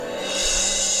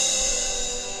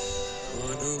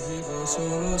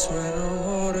solo suena un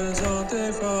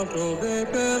horizonte fatto de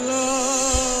palabras.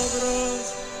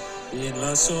 En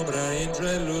la sombra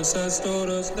entre luces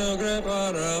todas negras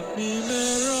para mi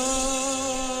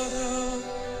mirada.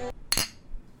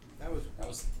 That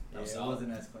was It solid.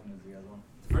 wasn't as clean as the other one.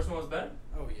 The first one was better?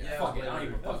 Oh yeah. Fuck it, I don't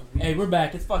even That was fuck. weak. Hey, we're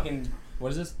back. It's fucking.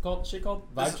 What is this called? Shit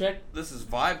called? Vibe check? This is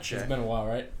Vibe Check. It's been a while,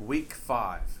 right? Week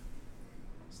 5.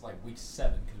 It's like week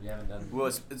 7 because we haven't done. Well,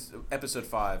 it's episode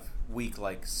 5, week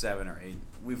like 7 or 8.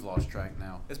 We've lost track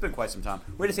now. It's been quite some time.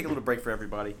 We're gonna take a little break for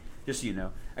everybody, just so you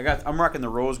know. I'm rocking the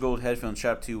rose gold headphones.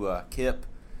 Shout out to Kip.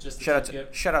 Just the Shout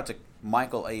Kip. out to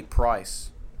Michael A. Price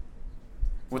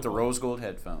with the rose gold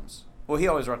headphones. Well, he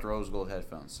always rocked the rose gold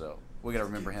headphones, so we gotta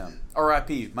remember him.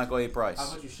 R.I.P. Michael A. Price. How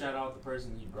about you shout out the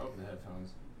person you broke the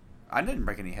headphones? I didn't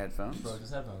break any headphones. You broke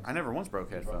his headphones. I never once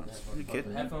broke You broke headphones. the You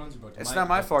kidding me? headphones, you broke the It's mic, not you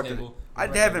my broke fault. the table, I you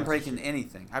broke haven't everything breaking else.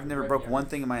 anything. I've never broke broke everything. one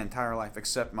thing in my entire life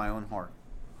except my own heart.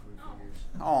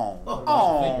 What Oh, about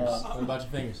your fingers? oh, What about your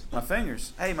fingers? my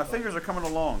fingers. Hey, my fingers are coming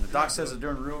along. The doc says they're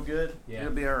doing real good. Yeah.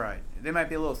 It'll be all right. They might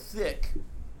be a little thick.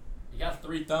 You got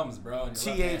 3 thumbs, bro. in your left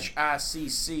hand.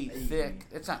 Thicc, thick.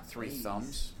 It's not 3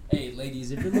 thumbs. Hey,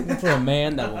 ladies, if you're looking for a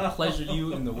man that will pleasure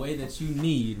you in the way that you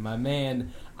need, my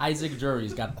man Isaac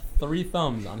Jury's got 3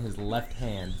 thumbs on his left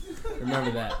hand.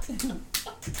 Remember that.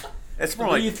 It's more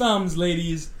 3 like thumbs,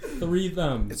 ladies. 3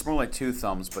 thumbs. it's more like 2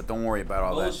 thumbs, but don't worry about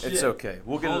all Bullshit. that. It's okay.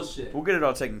 We'll get Bullshit. it. We'll get it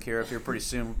all taken care of here pretty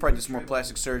soon. We'll probably do some more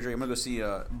plastic surgery. I'm gonna go see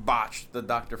Botched, the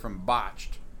doctor from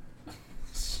Botched.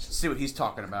 See what he's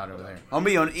talking about over there. I'll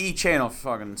be on E channel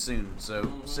fucking soon, so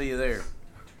see you there.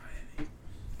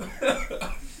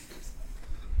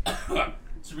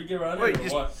 Should we get right Wait, in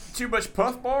or what? too much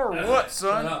puff bar or what,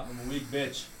 son? Shut up. I'm a weak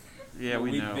bitch. Yeah, I'm a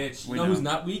we weak know. bitch. You We know who's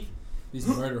not weak? These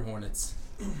murder hornets.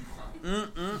 These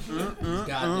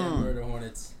goddamn murder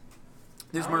hornets.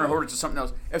 These murder hornets is something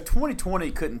else. If 2020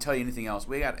 couldn't tell you anything else,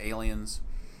 we got aliens,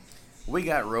 we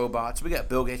got robots, we got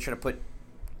Bill Gates trying to put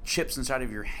chips inside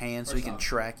of your hand so he can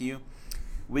track you.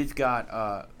 We've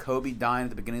got Kobe dying at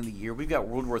the beginning of the year. We've got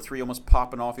World War III almost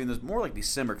popping off. Even there's more like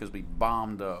December because we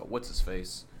bombed what's his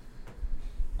face.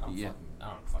 I don't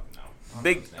fucking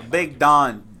know. Big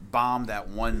Don bombed that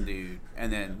one dude,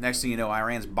 and then next thing you know,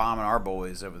 Iran's bombing our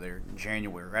boys over there in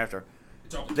January. Right after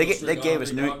they gave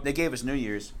us New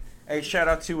Year's. Hey, shout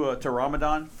out to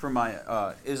Ramadan for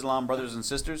my Islam brothers and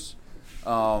sisters.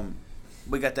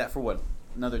 We got that for what,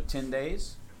 another 10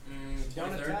 days?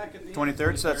 Don't attack at the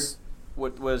 23rd. So that's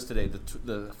what was today, the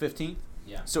 15th.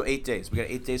 Yeah. So 8 days. We got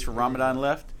 8 days for Ramadan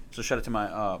left. So shout out to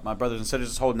my my brothers and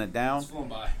sisters holding it down. It's flown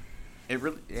by. It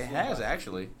has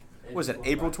actually. Was it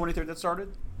April 23rd that started?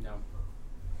 No.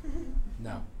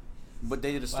 No. What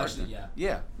day did it start? Actually, then?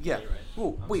 yeah. Yeah. You're right.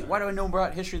 Whoa, I'm wait, sorry. why do I know more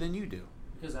about history than you do?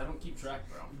 Because I don't keep track,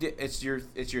 bro. It's your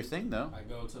thing though. I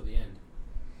go till the end.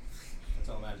 That's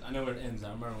all that matters. I know where it ends. I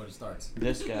don't remember when it starts.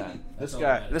 This guy, That's all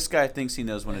that matters. this guy thinks he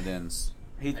knows when it ends.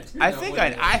 do I know think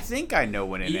when it I ends. think I know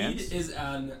when it Eid ends. is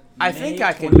on I May think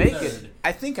I can make 23rd. it.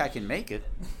 I think I can make it.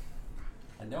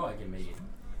 I know I can make it.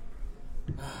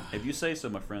 If you say so,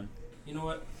 my friend. You know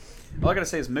what? All I gotta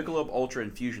say is Michelob Ultra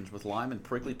infusions with lime and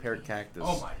prickly pear cactus.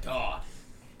 Oh my god.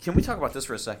 Can we talk about this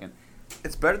for a second?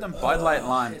 It's better than Bud Light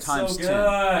Lime it's times so 10.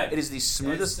 good. It is the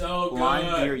smoothest so lime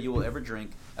good. beer you will ever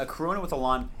drink. A Corona with a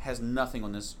lime has nothing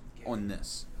on this.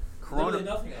 Literally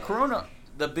nothing. Corona,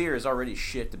 the beer is already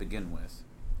shit to begin with.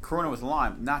 Corona with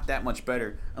lime, not that much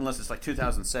better unless it's like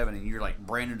 2007 and you're like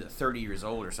brand new to 30 years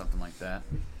old or something like that.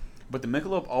 But the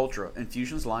Michelob Ultra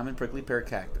infusions lime and prickly pear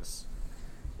cactus.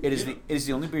 It is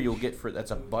the only beer you'll get for that's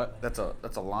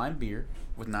a lime beer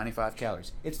with 95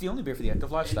 calories. It's the only beer for the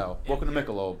active lifestyle. Welcome to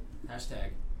Michelob. Hashtag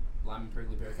lime and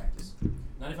prickly pear cactus.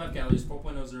 95 calories,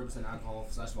 4.00% alcohol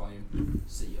 / volume.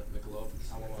 See ya, Michelob.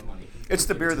 I want my money. It's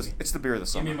the beer of Give it the to me. it's the beer of the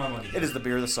summer. Give me my money. It is the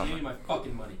beer of the Give summer. me my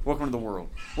fucking money. Welcome to the world.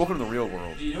 Welcome to the real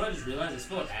world. Dude, you know what I just realized? I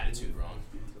spelled attitude wrong.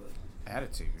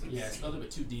 Attitude. Yeah, I spelled it with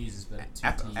 2 D's instead of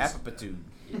 2 T's. Aptitude.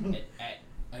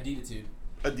 Attitude.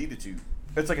 Adiditude.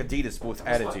 It's like Adidas but with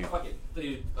attitude. Fuck it.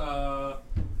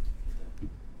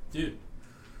 Dude,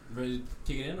 ready to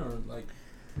kick it in or like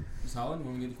just hollering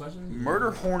when we get the question?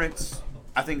 Murder hornets,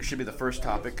 I think, should be the first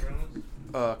topic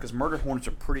because murder hornets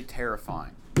are pretty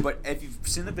terrifying. But if you've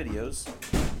seen the videos,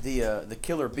 the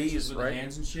killer bees, with right? the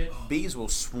hands and shit. Bees will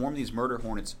swarm these murder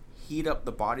hornets, heat up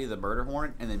the body of the murder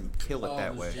hornet, and then kill it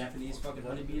that those way. Japanese fucking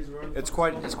honeybees or whatever.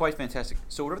 It's quite fantastic.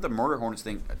 So whatever the murder hornets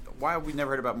thing, why have we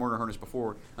never heard about murder hornets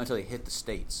before until they hit the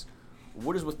states?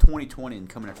 What is with 2020 and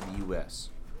coming after the U.S.?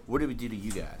 What did we do to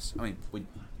you guys? I mean,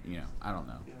 I don't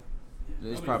know.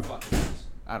 It's probably,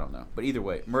 I don't know. But either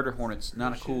way, murder hornets,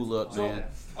 not a cool look, man.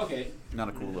 Okay, Not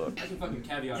a cool look. I can fucking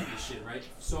caveat this shit, right?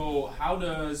 So how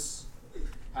does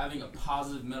having a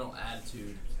positive mental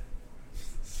attitude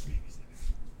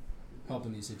help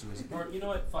in these situations? Or you know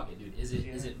what? Fuck it, dude. Is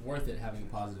it worth it having a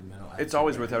positive mental attitude? It's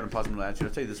always worth having a positive mental attitude.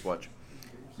 I'll tell you this, watch.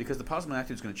 Because the positive mental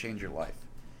attitude is going to change your life.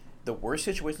 The worst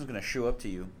situation is going to show up to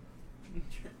you,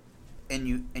 and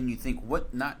you think,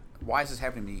 why is this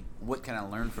happening to me? What can I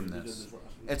learn from this?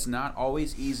 It's not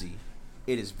always easy.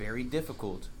 It is very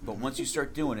difficult. But once you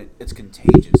start doing it, it's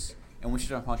contagious. And once you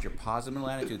start about your positive mental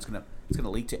attitude, it's gonna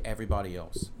leak to everybody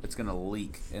else. It's gonna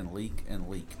leak and leak and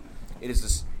leak. It is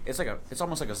this. It's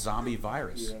almost like a zombie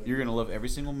virus. Yeah. You're gonna love every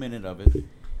single minute of it.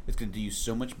 It's gonna do you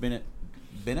so much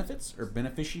benefits or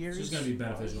beneficiaries. It's gonna be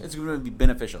beneficial. It's gonna be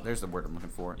beneficial. There's the word I'm looking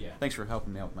for. Yeah. Thanks for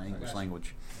helping me out with my English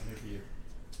language. I'm here for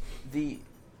you.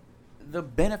 The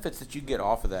benefits that you get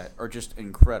off of that are just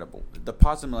incredible. The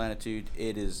positive attitude,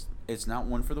 it's not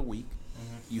one for the weak.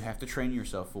 Mm-hmm. You have to train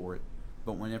yourself for it.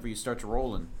 But whenever you start to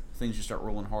rolling, things just start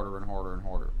rolling harder and harder and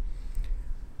harder.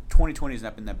 2020 has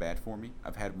not been that bad for me.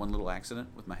 I've had one little accident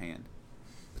with my hand,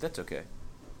 but that's okay.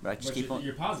 But I just keep on.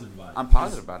 You're positive about it. I'm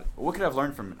positive about it. What could I have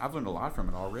learned from it? I've learned a lot from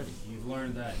it already. You've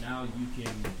learned that now you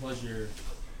can pleasure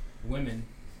women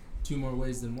 2 more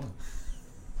ways than one.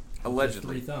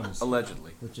 Allegedly. With 3 thumbs.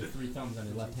 Allegedly. With your 3 thumbs on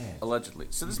your left hand. Allegedly.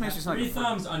 So this makes me sound like a freak. 3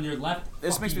 thumbs on your left.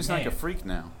 This makes me sound like a freak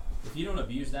now. If you don't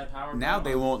abuse that power, now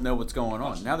they won't know what's going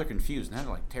on. Now they're confused. Now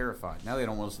they're like terrified. Now they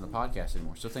don't want to listen to the podcast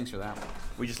anymore. So thanks for that one.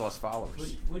 We just lost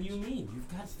followers. What do you mean?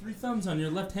 You've got 3 thumbs on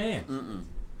your left hand.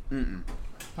 Mm-mm.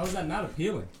 How is that not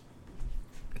appealing?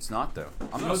 It's not though.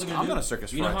 I'm gonna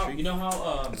circus fracture. You know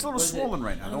how it's a little swollen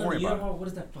right now. Don't worry about it. What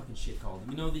is that fucking shit called?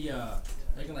 You know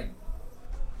they can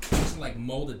like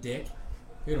mold a dick.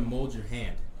 They're gonna mold your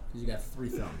hand because you got 3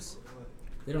 thumbs.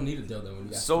 They don't need a dildo when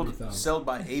you got 3 thumbs. Sold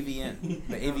by AVN.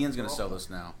 The AVN's going to sell this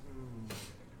now.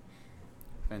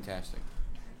 Fantastic.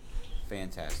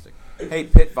 Hey,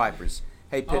 Pit Vipers.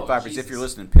 Jesus. If you're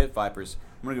listening, Pit Vipers.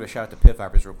 I'm going to give a shout out to Pit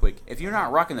Vipers real quick. If you're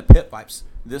not rocking the Pit Vipes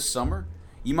this summer,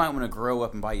 you might want to grow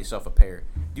up and buy yourself a pair.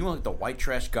 Do you want the white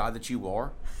trash god that you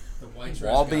are? The white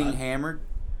trash While god. being hammered,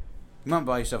 you might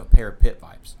buy yourself a pair of Pit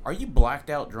Vipes. Are you blacked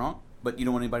out drunk, but you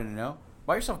don't want anybody to know?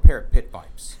 Buy yourself a pair of Pit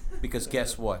Vipes. Because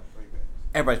guess what?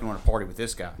 Everybody's going to party with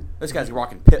this guy. This guy's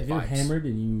rocking Pit Vipes. If you're hammered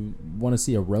and you want to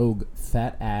see a rogue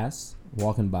fat ass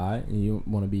walking by and you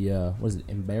want to be,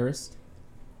 embarrassed?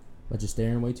 But you're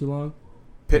staring way too long?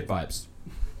 Pit Vipes.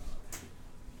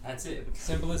 That's it.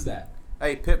 Simple as that.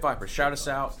 Hey, Pit Vipers, shout us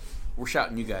out. We're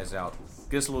shouting you guys out.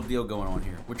 Get us a little deal going on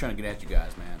here. We're trying to get at you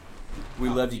guys, man. We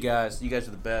love you guys. You guys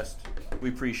are the best. We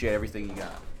appreciate everything you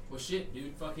got. Well, shit,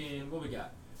 dude. Fucking, what we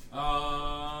got?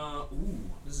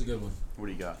 This is a good one. What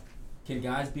do you got? Can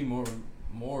guys be more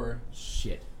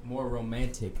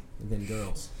romantic than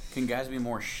girls? Can guys be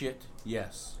more shit?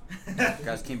 Yes.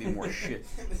 Guys can be more shit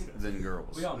than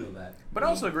girls. We all know that. But I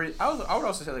also agree. I would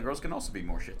also say that girls can also be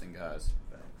more shit than guys.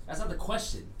 That's not the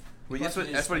question. Well, that's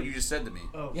what you just said to me.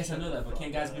 Oh, yes, I know that. But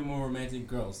can guys be more romantic than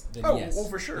girls? Then yes. Well,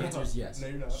 for sure. The answer is yes. No,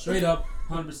 you're not. Straight up,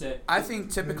 100%. I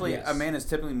think typically yes. a man is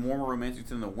typically more romantic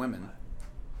than the women,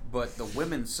 but the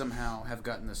women somehow have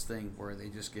gotten this thing where they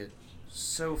just get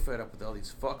so fed up with all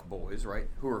these fuck boys, right?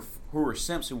 Who are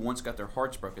simps who once got their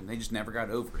hearts broken. They just never got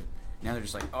over it. Now they're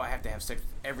just like, I have to have sex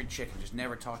with every chick and just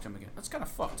never talk to them again. That's kind of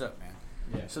fucked up, man.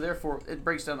 Yeah. So therefore, it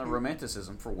breaks down the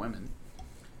romanticism for women.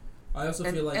 I also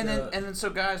feel like... And then so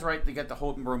guys, right, they got the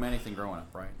whole romantic thing growing up,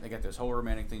 right? They got this whole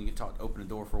romantic thing. You get taught to open the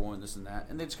door for a woman, this and that.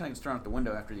 And they just kind of get thrown out the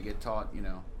window after you get taught,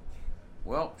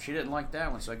 well, she didn't like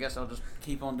that one, so I guess I'll just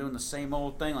keep on doing the same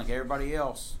old thing like everybody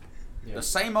else. Yeah. The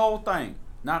same old thing.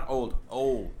 Not old.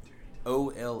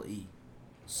 O-L-E.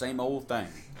 Same old thing.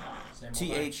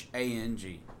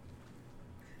 T-H-A-N-G.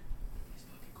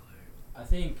 I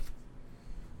think...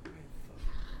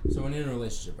 So when you're in a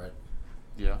relationship, right?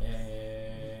 Yeah.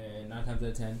 And 9 times out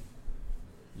of 10,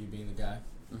 you being the guy,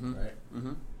 right?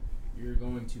 Mm-hmm. You're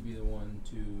going to be the one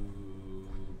to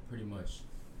pretty much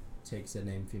take said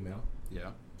named female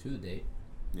to the date.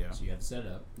 Yeah. So you have to set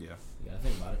it up. Yeah. You got to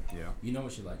think about it. Yeah. You know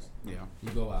what she likes. Yeah. You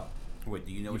go out. Wait,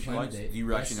 do you know what she likes? Do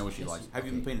you actually know what she likes? Have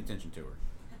you been paying attention to her?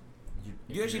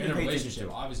 You actually been paying attention to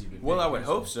her? Obviously you've been well, I would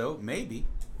hope so. Maybe.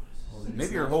 Well,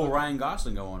 maybe your whole Ryan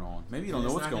Gosling going on. Maybe you don't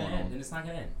know what's going on. Then it's not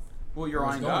going to end. Well, you're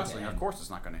Ryan Gosling. Of course it's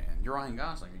not going to end. You're Ryan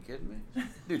Gosling. Are you kidding me?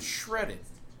 Dude, shredded.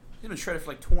 He's been shredded for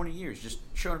like 20 years. Just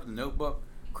showing up in the Notebook.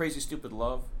 Crazy Stupid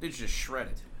Love. Dude's just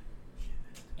shredded.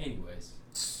 Anyways.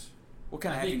 What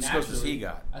kind of acting skills does he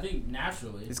got? I think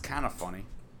naturally. It's kind of funny.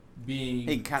 He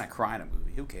can kind of cry in a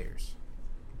movie. Who cares?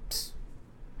 Psst.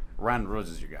 Ryan Reynolds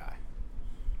is your guy.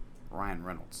 Ryan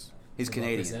Reynolds. He's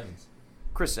Canadian.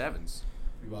 Chris Evans.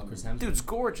 Well, Chris Hemsworth. Dude's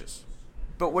gorgeous.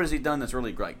 But what has he done that's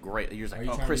really great? You're just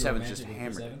like, Chris Evans just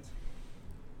hammered it.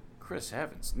 Chris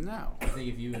Evans, no. I think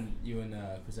if you and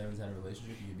Chris Evans had a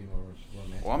relationship, you'd be more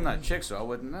romantic. Well, I'm not a chick, so I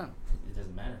wouldn't know. It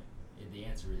doesn't matter. The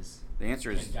answer is. Can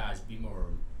guys be more?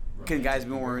 Romantic Can guys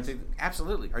be more romantic?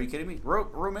 Absolutely. Are you kidding me?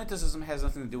 Romanticism has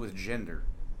nothing to do with gender.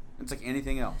 It's like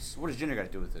anything else. What does gender got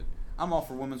to do with it? I'm all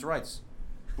for women's rights.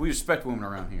 We respect women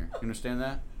around here. You understand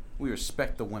that? We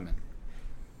respect the women.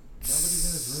 Nobody in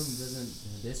this room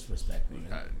doesn't disrespect women.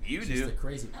 You It's do. just the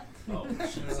crazy. Oh,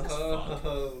 Jesus.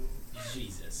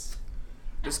 Jesus.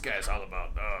 This guy's all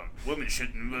about women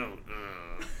shouldn't vote.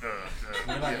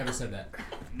 When have I ever said that?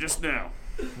 Just now.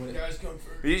 Guys come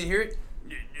first. You didn't hear it?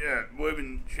 Yeah,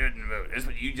 women shouldn't vote. That's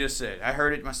what you just said. I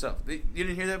heard it myself. You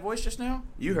didn't hear that voice just now?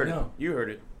 You heard it. You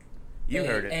heard it. You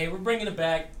heard it. Hey, we're bringing it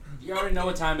back. You already know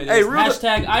what time it is. Hey,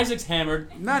 Hashtag Isaac's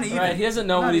hammered. Not even. Right, he doesn't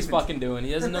know Not what he's even. fucking doing.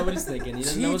 He doesn't know what he's thinking. He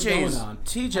doesn't know what's going on.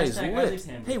 TJ's Hashtag lit. Isaac's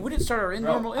hammered. Hey, we didn't start our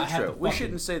normal I have intro. to We fucking-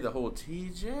 shouldn't say the whole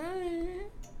TJ.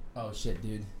 Oh shit,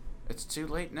 dude. It's too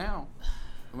late now.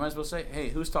 We might as well say, hey,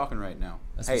 who's talking right now?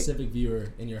 A specific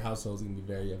viewer in your household is gonna be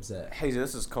very upset. Hey,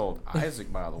 this is called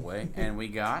Isaac, by the way, and we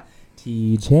got.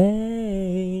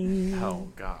 TJ. Oh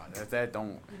God! If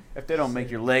they don't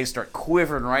make your legs start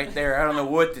quivering right there, I don't know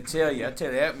what to tell you. I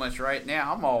tell you that much right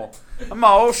now. I'm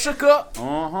all shook up.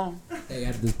 Hey,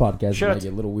 after this podcast, Shout it out might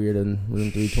get a little weird in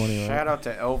room 320. Right? Shout out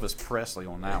to Elvis Presley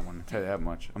on that one. I tell you that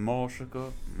much. I'm all shook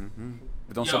up.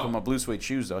 But don't step on my blue suede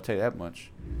shoes, though. I'll tell you that much.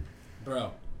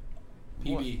 Bro,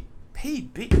 PB.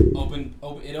 PB. Open.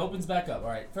 It opens back up. All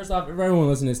right. First off, if everyone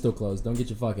listening is still closed, don't get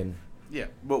your fucking. Yeah,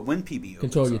 but when PB opens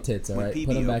Control your up, tits, all when right? PB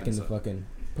Put them back in opens the up. fucking.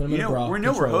 Put them in a bra. We're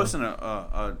Control them. hosting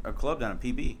a club down at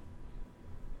PB.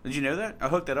 Did you know that? I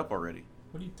hooked that up already.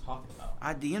 What are you talking about?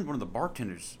 I DM'd one of the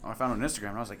bartenders I found on Instagram,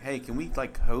 and I was like, hey, can we,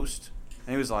 host?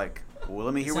 And he was like, well,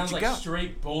 let me hear what you Sounds got. like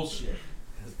straight bullshit.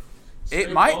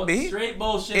 It might be. Straight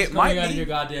bullshit It is might coming out be. of your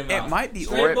goddamn mouth. It might be,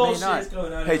 Straight or it may bullshit not. is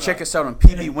coming out of Hey, your check mouth. us out on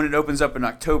PB when it opens up in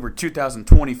October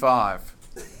 2025.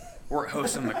 We're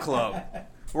hosting the club.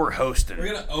 We're hosting.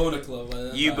 We're gonna own a club. By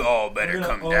that You time. all better We're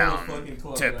gonna come own a down fucking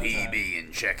club to by that time. PB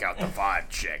and check out the vibe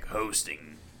check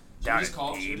hosting. Should we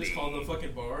PB. just call the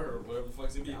fucking bar or whatever the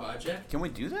fuck's gonna be vibe check? Can we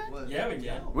do that? Yeah, we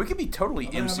can. We could be totally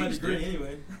I'm gonna have my MCs, degree dude.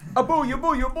 anyway. A booyah,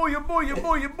 booyah, booyah, booyah,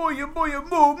 booyah, booyah,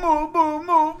 booyah, move, move, move,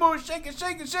 move, move, shake it,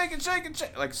 shake it, shake it, shake it,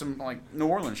 shake it. Like some New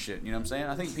Orleans shit, you know what I'm saying?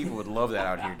 I think people would love that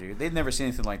out here, dude. They've never seen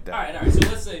anything like that. Alright, so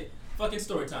let's say fucking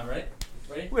story time, right?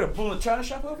 Ready? We got a bull in China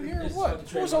shop over here or This is what? fucking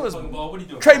trade What's all this? motherfucking ball. What are you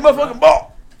doing? Trade motherfucking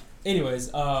ball! Anyways,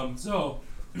 so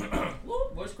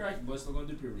voice crack, boys still going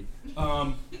through puberty.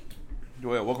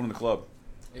 Well, welcome to the club.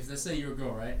 If let's say you're a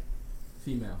girl, right?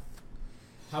 Female.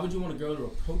 How would you want a girl to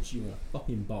approach you in a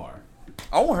fucking bar?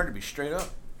 I want her to be straight up.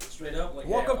 Straight up, like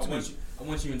Walk hey, up to me. I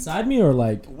want you inside me, or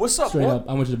like What's up, straight boy? up?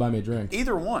 I want you to buy me a drink.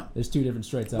 Either one. There's two different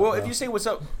straights up. Well, bro. if you say what's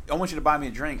up, I want you to buy me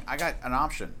a drink. I got an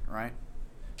option, right?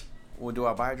 Well, do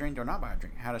I buy a drink or not buy a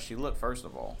drink? How does she look, first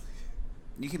of all?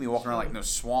 You keep me walking around like no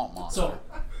swamp monster. So-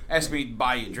 Ask me to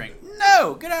buy you a drink.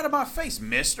 No, get out of my face,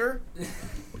 mister.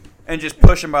 And just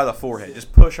push him by the forehead.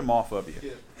 Just push him off of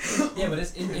you. yeah, but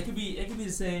it could be the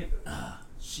same.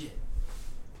 Shit.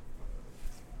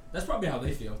 That's probably how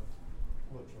they feel.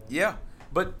 Yeah,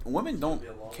 but women don't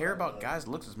care about guys'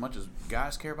 looks as much as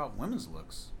guys care about women's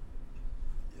looks.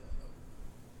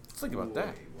 Let's think about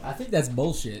that. I think that's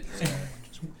bullshit.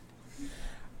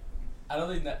 I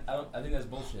think that's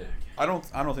bullshit. I don't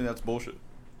think that's bullshit.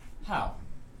 How?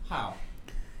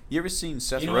 You ever seen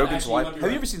Seth You know what, Rogen's actually, wife? you might be Have you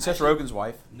right. ever seen Seth Actually- Rogen's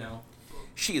wife? No.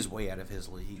 She is way out of his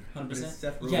league. 100%.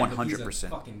 Seth Rogen. Yeah, but he's a 100%.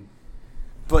 fucking.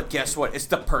 But guess what? It's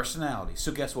the personality.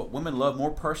 So guess what? Women love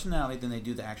more personality than they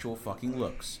do the actual fucking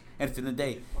looks. And at the end of the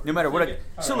day, no matter what.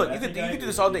 So look, you could do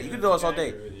this all day. You could do this all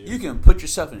day. You can put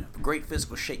yourself in great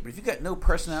physical shape, but if you got no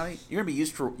personality, you're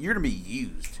gonna be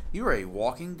used. You're a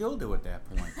walking dildo at that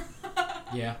point.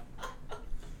 Yeah.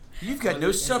 You've got no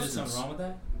Is there substance. something wrong with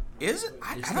that? Is it?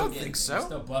 I don't think You're so.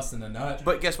 still busting a nut.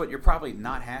 But guess what? You're probably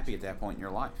not happy at that point in your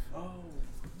life.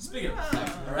 Speaking of the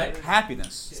fact, all right.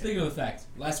 Happiness. Speaking of the fact,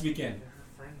 last weekend,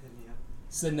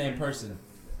 said name person,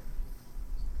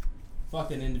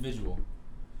 fucking individual,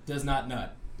 does not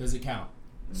nut. Does it count?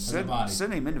 Send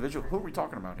name individual. Who are we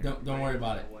talking about here? Don't worry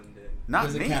about it. Not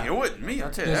Does it me. count? It wasn't me. I'll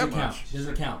tell you Does that it count? much. Does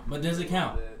it count? But does it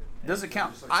count? Does it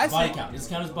count? I Body think. count. Does it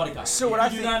count as body count? So if what you I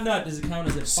do think- not nut, does it count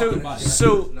as a So, fucking body count?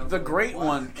 so the great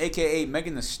one, aka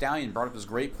Megan Thee Stallion, brought up this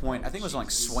great point. I think it was on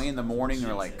like Sway in the Morning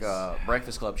or like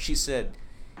Breakfast Club. She said,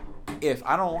 "If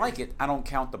I don't like it, I don't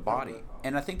count the body."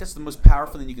 And I think that's the most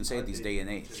powerful thing you can say at these day and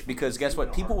age. Because guess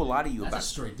what? People will lie to you That's a about.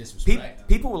 straight disrespect.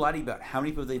 People will lie to you about how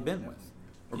many people they've been with,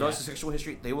 regardless of Yeah. sexual sexual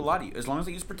history. They will lie to you as long as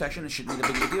they use protection. It shouldn't be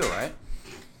that big of a deal, right? But guess what? People will lie to you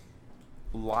about how many people they've been with, regardless of sexual history. They will lie to you as long as they use protection. It shouldn't be that big of a deal, right?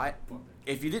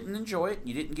 if you didn't enjoy it,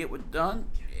 you didn't get what done.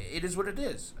 It is what it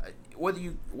is. Whether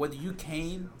you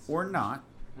came or not,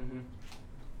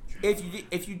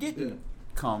 if you didn't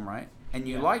come right and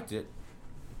you liked it,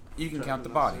 you can count the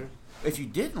body. If you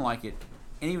didn't like it,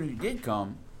 and even if you did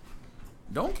come,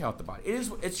 don't count the body.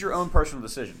 It's your own personal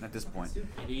decision at this point.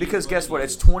 Because guess what?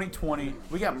 It's 2020.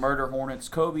 We got murder hornets.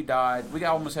 Kobe died. We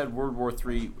almost had World War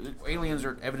III. Aliens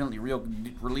are evidently real.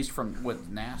 Released from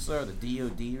NASA or the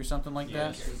DOD or something like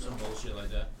that. Some bullshit like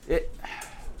that.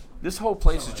 This whole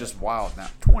place is just wild now.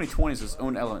 2020 is its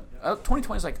own element.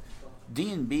 2020 is like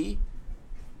D&B,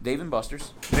 Dave and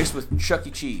Buster's, mixed with Chuck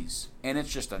E. Cheese, and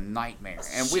it's just a nightmare.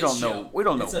 And we don't know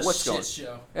what's going on.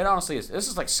 Show. It honestly is. This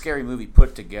is like Scary Movie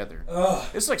put together. Ugh.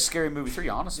 It's like Scary Movie 3,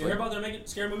 honestly. You hear about they're making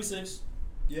Scary Movie 6?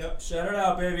 Yep, shout it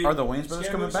out, baby. Are the Wayans brothers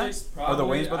coming back? Are the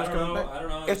Wayans brothers coming back? I don't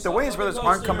know. If the Wayans brothers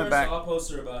aren't coming back, I saw a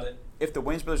poster about it. If the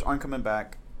Wayans brothers aren't coming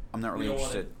back, I'm not really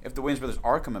interested. If the Wayans brothers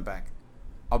are coming back,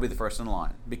 I'll be the first in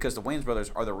line because the Wayans brothers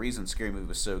are the reason Scary Movie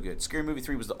was so good. Scary Movie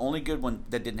 3 was the only good one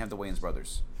that didn't have the Wayans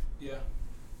brothers. Yeah.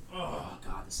 Oh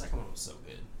god, the second one was so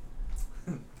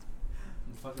good.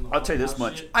 I'll tell you this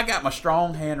much: shit. I got my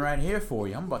strong hand right here for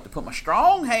you. I'm about to put my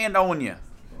strong hand on you.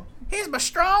 Here's my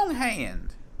strong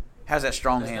hand. How's that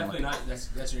strong hand? Definitely not.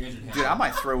 That's your injured hand. Dude, I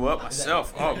might throw up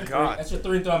myself. Oh god. That's your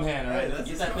 3-thumb hand, all right?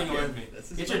 Get that thing away from me.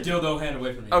 Get your dildo hand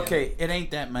away from me. Okay, it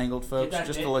ain't that mangled, folks.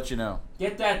 Just to let you know.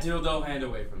 Get that dildo hand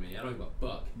away from me. I don't give a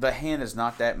fuck. The hand is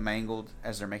not that mangled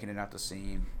as they're making it out to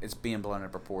seem. It's being blown out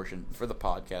of proportion for the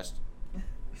podcast.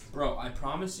 Bro, I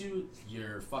promise you,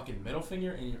 your fucking middle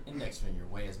finger and your index finger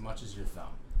weigh as much as your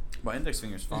thumb. My index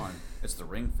finger's fine. It's the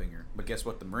ring finger. But guess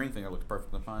what? The ring finger looks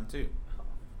perfectly fine, too.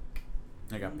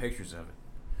 I got pictures of it.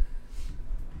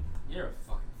 You're a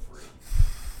fucking freak.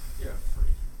 You're a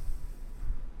freak.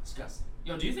 Disgusting.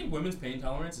 Yo, do you think women's pain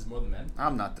tolerance is more than men?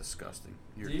 I'm not disgusting.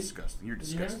 You're disgusting. You're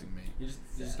disgusting me. You're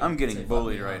just I'm getting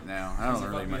bullied right now. I don't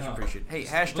really much appreciate it. Hey,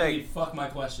 hashtag fuck my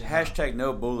question. Hashtag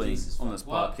no bullying on this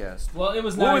podcast. Well, it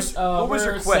was nice. What was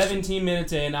your question? 17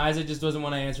 minutes in. Isaac just doesn't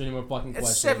want to answer any more fucking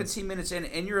questions. It's 17 minutes in,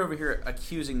 and you're over here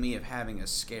accusing me of having a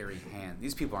scary hand.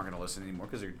 These people aren't going to listen anymore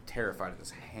because they're terrified of this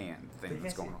hand thing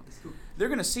that's going on. They're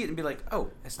going to see it and be like,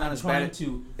 "Oh, it's not as bad.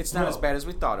 It's not as bad as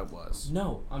we thought it was."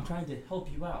 No, I'm trying to help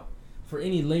you out. For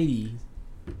any ladies,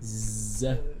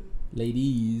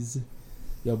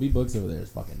 yo, B Bugs over there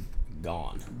is fucking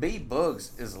gone. B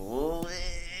Bugs is gone.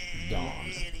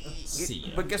 See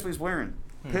ya. But guess what he's wearing?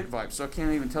 Pit vipes, so I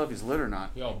can't even tell if he's lit or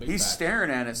not. Yo, he's staring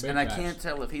at us, and I can't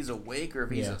tell if he's awake or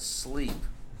if he's asleep.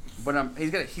 But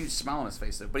he's got a huge smile on his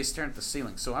face, though. But he's staring at the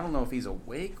ceiling, so I don't know if he's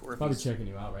awake or if probably checking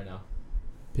you out right now.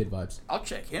 Pit vibes. I'll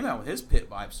check him out with his pit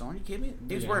vibes on. You kidding me?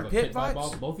 Dude's wearing pit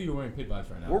vibes. Both of you are wearing pit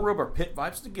vibes right now. We'll rub our pit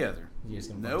vibes together. You guys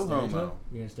gonna no homo.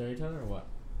 You gonna stare at each other or what?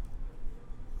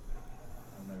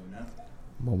 I don't even know.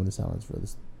 Moment of silence for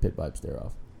this pit vibe stare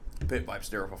off. Pit vibe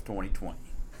stare off of 2020.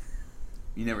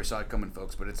 You never saw it coming,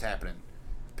 folks, but it's happening.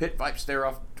 Pit vibe stare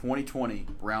off 2020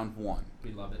 round 1.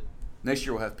 We love it. Next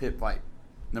year we'll have pit vibe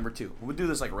number 2. We'll do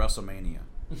this like WrestleMania.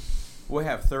 We'll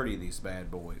have 30 of these bad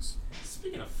boys.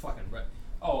 Speaking of fucking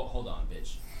oh, hold on,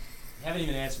 bitch. You haven't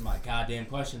even answered my goddamn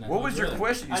question. What was your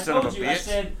question, you son of a bitch? I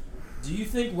said, do you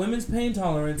think women's pain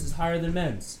tolerance is higher than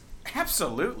men's?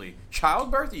 Absolutely.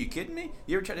 Childbirth? Are you kidding me?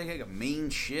 You ever try to take a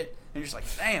mean shit and you're just like,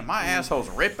 damn, my asshole's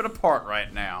ripping apart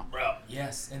right now. Bro.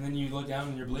 Yes, and then you look down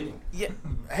and you're bleeding. Yeah.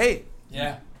 Hey.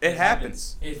 Yeah. It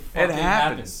happens. It fucking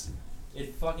happens.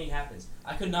 It fucking happens.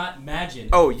 I could not imagine.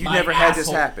 Oh, you never had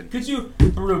this happen. Could you,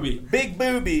 Baruby? Big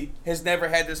Booby has never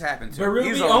had this happen to him. Baruby,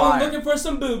 He's a liar. looking for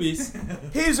some boobies.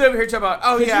 He's over here talking about,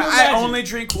 I only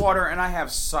drink water and I have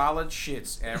solid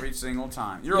shits every single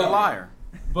time. You're a liar.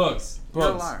 Books. You're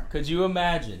a liar. Could you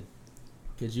imagine?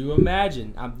 You don't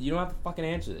have to fucking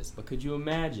answer this, but could you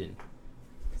imagine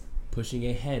pushing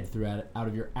a head out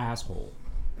of your asshole?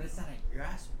 But it's not your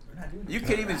asshole. You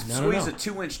can't even squeeze a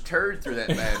 2-inch turd through that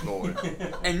bad boy.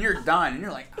 And you're dying. And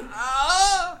you're like,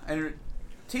 ah! And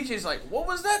TJ's like, what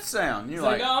was that sound? And you're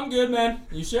like, oh, I'm good, man.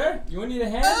 You sure? You want to need a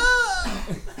hand?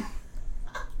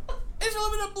 It's a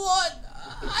little bit of blood.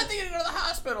 I think I need to go to the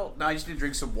hospital. No, I just need to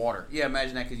drink some water. Yeah,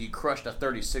 imagine that because you crushed a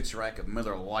 36 rack of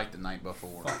Miller Lite the night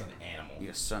before. Fucking animal.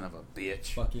 You son of a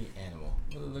bitch. Fucking animal.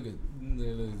 Look at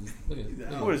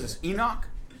what is this, Enoch?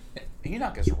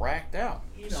 Enoch is racked out.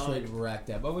 Straight racked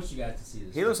out. But what you got to see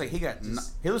this? He looks like he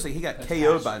got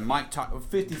KO'd by Mike Tyson.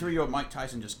 53-year-old Mike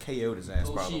Tyson just KO'd his ass.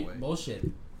 By the way.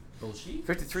 Bullshit.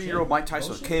 53-year-old Mike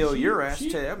Tyson will KO your ass. Tell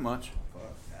you that much.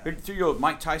 53-year-old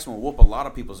Mike Tyson will whoop a lot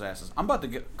of people's asses. I'm about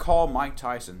to call Mike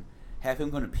Tyson, have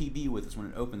him go to PB with us when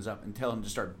it opens up, and tell him to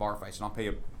start bar fights, and I'll pay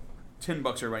him $10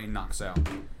 everybody knocks out.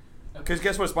 Because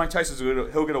guess what? Mike Tyson's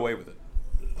he'll get away with it.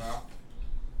 Wow.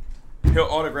 He'll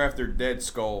autograph their dead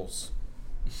skulls.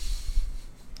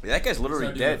 Yeah, that guy's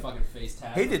literally dead.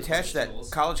 He detached that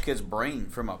college kid's brain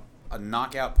from a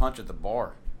knockout punch at the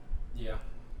bar. Yeah.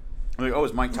 Like, oh,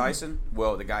 it's Mike Tyson?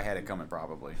 Well, the guy had it coming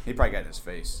probably. He probably got it in his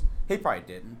face. He probably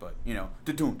didn't, but, you know,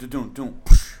 da-doom,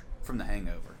 from The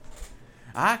Hangover.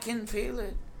 I can feel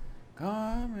it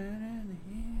coming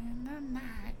in the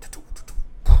night.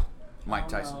 Mike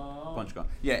Tyson. Punch gone.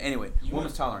 Yeah, anyway,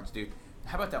 women's tolerance, dude.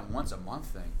 How about that once a month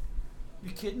thing?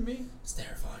 You kidding me? It's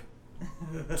terrifying.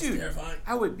 Dude, terrifying.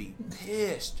 I would be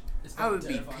pissed. I would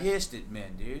be pissed at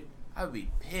men, dude. I would be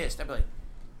pissed. I'd be like,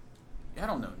 I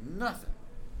don't know nothing.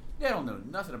 I don't know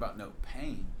nothing about no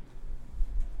pain.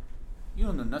 You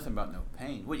don't know nothing about no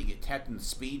pain. What, you get tapped in the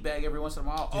speed bag every once in a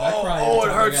while? Dude, oh,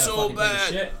 it hurts so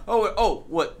bad. Oh,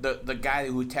 what, the guy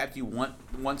who tapped you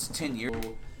once 10 years?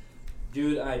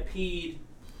 Dude, I peed.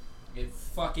 It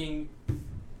fucking...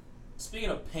 Speaking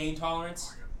of pain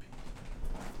tolerance,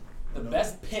 the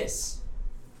best piss,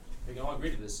 we can all agree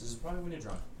to this is probably when you're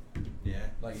drunk. Yeah.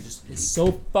 Like, it's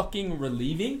so fucking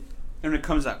relieving. And it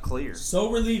comes out clear.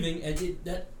 So relieving, and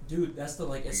dude, that's the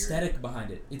like aesthetic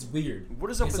behind it. It's weird. What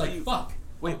is up it's with like, you? Fuck.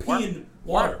 Wait, I'm peeing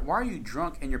water. Why are you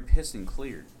drunk and you're pissing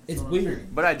clear? It's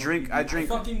weird. But I drink.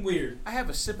 Fucking weird. I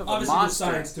have a sip of Obviously, a Monster.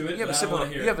 there's science to it. You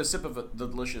You have a sip of a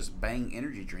delicious Bang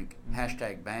energy drink.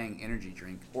 Hashtag Bang energy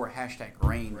drink or hashtag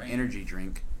Rain energy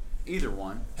drink. Either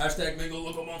one. Hashtag Mango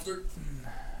Loco Monster.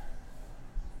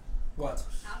 What?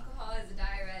 Alcohol is a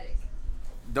diuretic.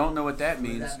 Don't know what that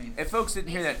means. If folks didn't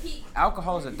hear that,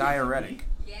 alcohol is a diuretic.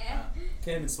 Yeah.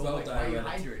 Can't even spell diuretic.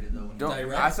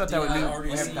 I thought that would mean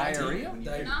we have diarrhea.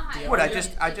 What?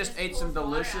 I just ate some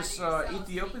delicious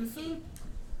Ethiopian food.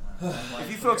 If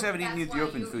you folks haven't eaten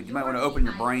Ethiopian food, you might want to open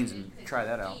your brains and try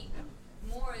that out.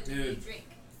 Dude,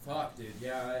 fuck, dude.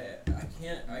 Yeah, I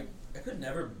can't. I could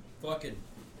never fucking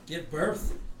give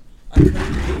birth. I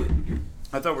couldn't do it.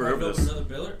 I thought we were over this. Another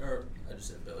biller, or I just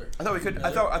said biller. I thought we could.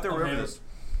 I thought we were over this.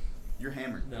 You're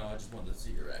hammered. No, I just wanted to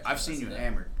see your reaction. I've seen you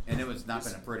hammered, and it was not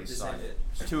been a pretty sight.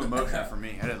 It's too emotional for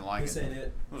me. I didn't like it.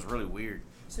 It was really weird.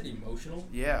 You said emotional?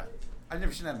 Yeah. I've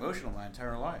never seen that emotional in my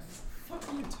entire life. What the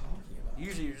fuck are you talking about?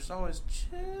 Usually you're just always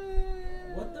chill.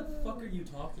 What the fuck are you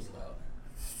talking about?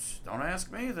 Don't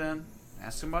ask me then.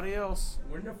 Ask somebody else.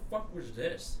 When the fuck was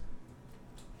this?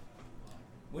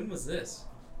 When was this?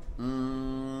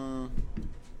 2-3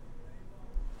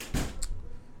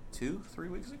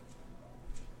 weeks ago?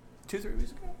 2-3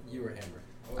 weeks ago? You were hammered.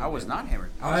 I was not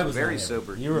hammered. I was very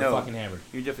sober. You were fucking hammered.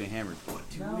 You're definitely hammered.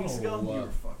 2 weeks ago, you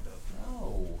were fucked up.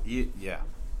 No. Yeah.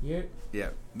 Yeah.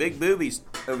 Big boobies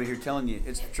over here telling you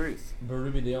it's the truth.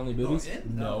 Barubi the only boobies?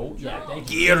 No. Yeah,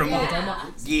 thank you.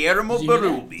 Guillermo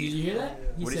Barubi. Did you hear that?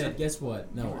 He What'd he said, say? guess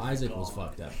what? No, Isaac was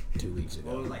fucked up 2 weeks ago.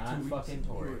 Well, like 2 weeks. Fucking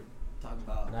Tori. Talking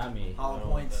about Not me. hollow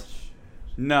points.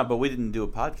 No, but we didn't do a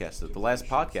podcast. The last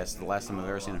podcast is the last time I've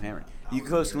ever seen him hammered. You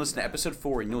guys can listen to episode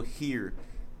 4 and you'll hear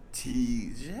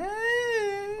TJ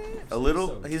a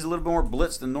little. He's a little bit more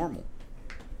blitzed than normal.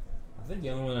 I think the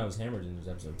only one I was hammered in was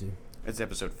episode 2. It's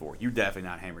episode 4. You're definitely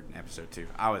not hammered in episode 2.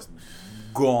 I was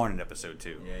gone in episode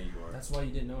 2. Yeah, you are. That's why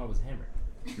you didn't know I was hammered.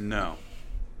 No.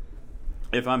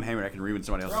 If I'm hammered, I can ruin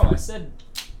somebody else's. Bro, I said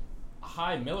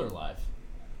High Miller Life.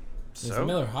 It's So?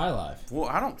 Miller High Life. Well,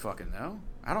 I don't fucking know.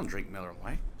 I don't drink Miller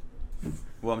Lite.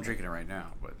 Well, I'm drinking it right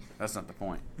now, but that's not the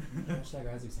point.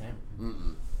 Hashtag Isaac's hammered.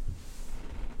 Mm-mm.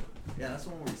 Yeah, that's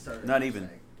when we started. Not even.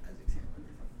 Isaac's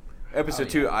Hammer.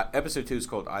 Episode 2 is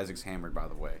called Isaac's Hammered, by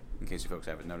the way, in case you folks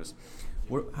haven't noticed.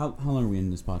 How long are we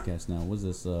in this podcast now? What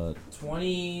is this?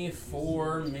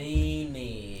 24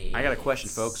 minutes. I got a question,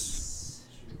 folks.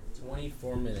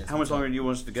 24 minutes. How much longer do you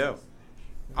want us to go?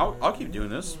 I'll keep doing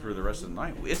this for the rest of the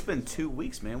night. It's been 2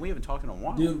 weeks, man. We haven't talked in a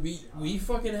while. Dude, we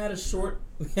fucking had a short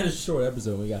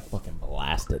episode. We got fucking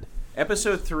blasted.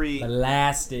 Episode 3.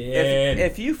 Blasted.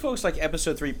 If you folks like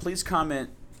episode 3, please comment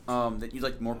that you'd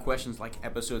like more questions like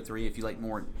episode 3. If you like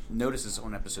more notices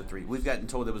on episode 3. We've gotten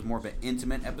told it was more of an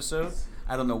intimate episode.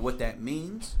 I don't know what that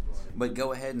means, but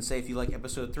go ahead and say if you like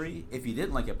episode 3. If you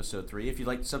didn't like episode 3, if you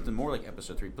liked something more like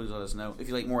episode 3, please let us know. If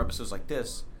you like more episodes like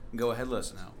this, go ahead and let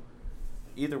us know.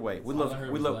 Either way, we Let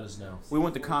us know. We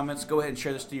want the comments. Go ahead and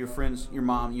share this to your friends, your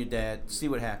mom, your dad. See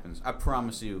what happens. I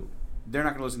promise you, they're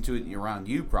not going to listen to it around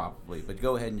you probably, but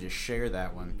go ahead and just share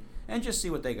that one and just see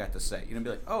what they got to say. You know, be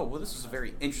like, oh, well, this is a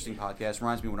very interesting podcast.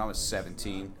 Reminds me when I was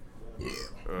 17.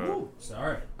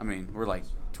 Sorry. I mean, we're like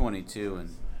 22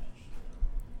 and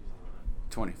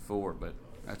 24, but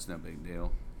that's no big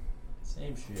deal.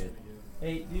 Same shit.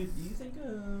 Hey, dude, do you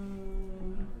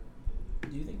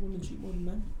think women cheat more than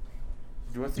men?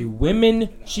 Do women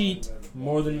cheat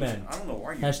more than men? I don't know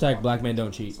why you. Hashtag black men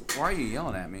don't cheat. Why are you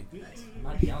yelling at me? I'm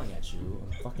not yelling at you.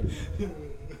 I'm fucking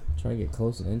trying to get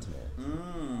close and intimate.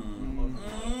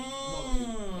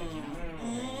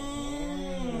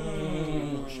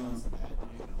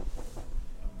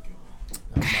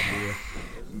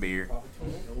 Beer.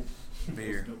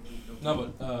 No,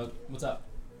 but what's up?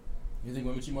 You think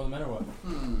women cheat more than men or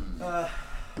what?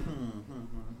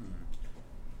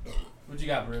 What you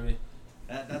got, Ruby?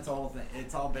 That's all.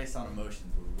 It's all based on emotions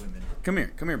with women. Come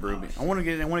here, Broby. I want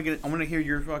to hear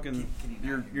your fucking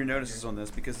your notices on this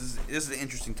because this is an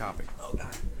interesting topic. Oh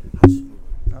God.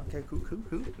 Okay, cool.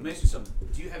 Let me ask you something.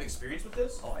 Do you have experience with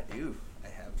this? Oh, I do. I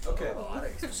have. Okay. A lot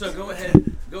of experience. So go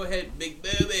ahead, big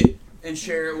baby, and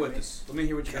share it with us. Let me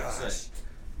hear what you got to say.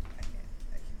 I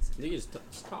can't You can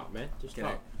just talk, man. Just say.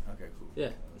 talk. Okay, cool. Yeah.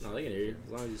 No, they can hear you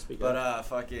as long as you speak But up.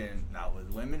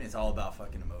 with women, it's all about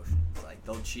fucking emotions. Like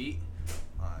they'll cheat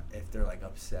if they're like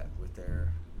upset with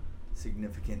their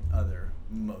significant other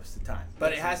most of the time.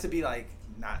 But it has to be like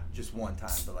not just one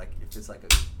time, but like if it's like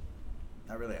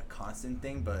not really a constant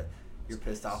thing, but you're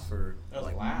pissed off for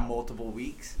like multiple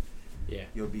weeks. Yeah.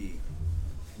 You'll be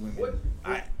women.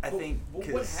 I think.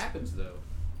 What happens though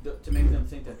to make them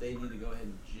think that they need to go ahead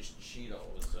and just cheat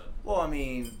all of a sudden? Well, I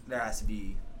mean, there has to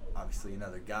be obviously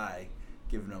another guy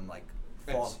giving them like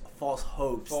false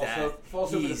hopes False hope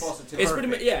and false attention. It's pretty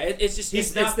much it's just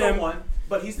He's not them. the one,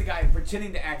 but he's the guy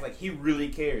pretending to act like he really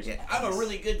cares. Yeah. I'm a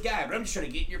really good guy, but I'm just trying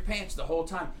to get in your pants the whole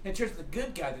time. And it turns out the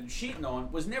good guy that they're cheating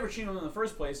on was never cheating on in the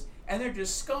first place, and they're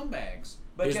just scumbags.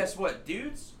 But guess what,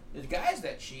 dudes? The guys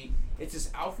that cheat, it's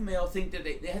this alpha male thing that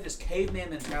they have this caveman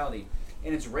mentality,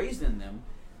 and it's raised in them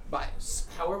by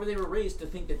however they were raised to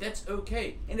think that that's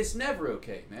okay, and it's never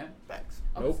okay, man. Facts.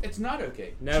 Nope. It's not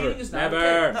okay. Never. Cheating is not Never.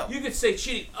 okay. No. You could say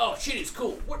cheating. Oh, cheating's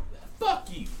cool. What? Fuck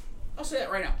you. I'll say that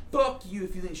right now. Fuck you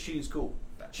if you think cheating's cool.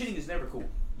 Cheating is never cool.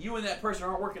 You and that person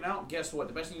aren't working out. Guess what?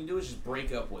 The best thing you can do is just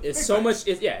break up with. It's so much.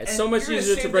 It's so much you're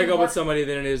easier the to same break thing up with heart- somebody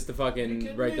than it is to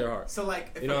fucking break their heart. So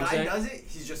like, if You know a what I'm guy saying? does it,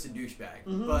 he's just a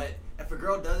douchebag. But if a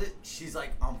girl does it, she's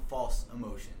like on false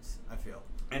emotions. I feel.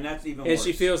 And that's even And worse.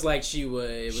 she feels like it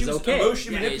was She was okay.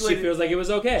 emotionally Yeah, she manipulated. feels like it was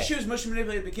okay. She was emotionally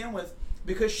manipulated to begin with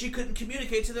because she couldn't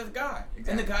communicate to the guy, and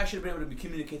the Exactly. guy should have been able to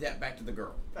communicate that back to the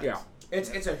girl. Yeah.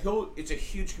 It's a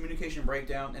huge communication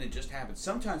breakdown, and it just happens.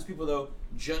 Sometimes people though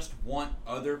just want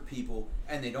other people,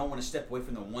 and they don't want to step away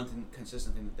from the one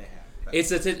consistent thing that they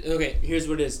have. Okay. Here's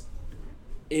what it is.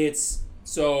 It's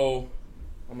so.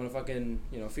 I'm gonna fucking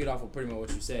feed off of pretty much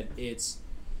what you said. It's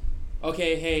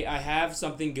okay. Hey, I have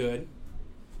something good,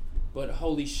 but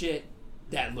holy shit,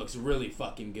 that looks really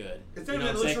fucking good. It You know what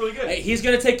I'm looks saying? really good. Hey, he's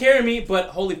gonna take care of me, but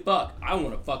holy fuck, I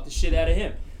want to fuck the shit out of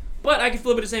him. But I can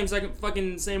flip it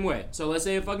the same way. So let's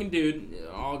say a fucking dude,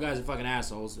 all guys are fucking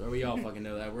assholes, or we all fucking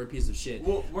know that we're a piece of shit.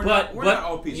 Well, we're not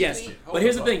all pieces yes, of shit. but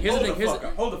here's the thing.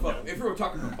 Hold the fuck up. If we were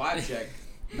talking from vibe check,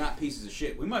 not pieces of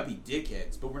shit. We might be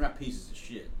dickheads, but we're not pieces of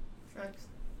shit. Facts.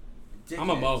 I'm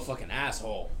a Dickheads. motherfucking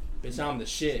asshole. Bitch, I'm the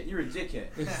shit. You're a dickhead.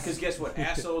 Because guess what?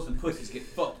 Assholes and pussies get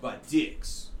fucked by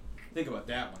dicks. Think about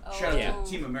that one. Shout out Yeah. to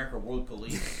Team America World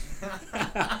Police.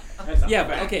 Yeah,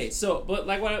 but okay, so, but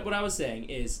like what I was saying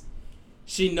is,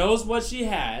 she knows what she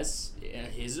has,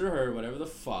 his or her, whatever the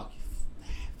fuck.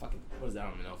 Fucking, what is that? I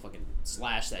don't even know. Fucking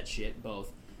slash that shit,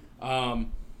 both.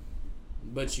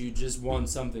 But you just want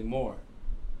something more.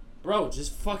 Bro,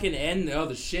 just fucking end the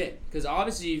other shit. Because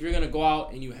obviously, if you're going to go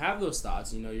out and you have those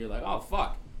thoughts, you're like, oh,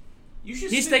 fuck.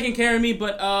 He's taking care of me,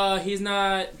 but he's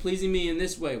not pleasing me in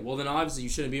this way. Well, then obviously you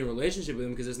shouldn't be in a relationship with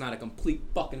him because it's not a complete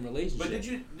fucking relationship. But did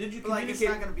you Like communicate? it's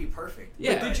not gonna be perfect.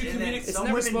 Yeah. But did you And then communicate? Some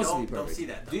never women supposed to be don't perfect. see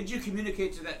that. Though. Did you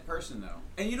communicate to that person though?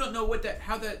 And you don't know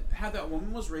how that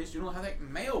woman was raised. You don't know how that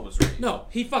male was raised. No,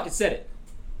 he fucking said it.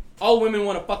 All women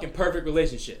want a fucking perfect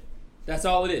relationship. That's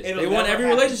all it is. It'll They want never every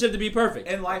happen. relationship to be perfect.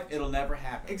 In life, it'll never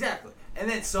happen. Exactly. And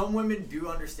then some women do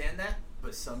understand that,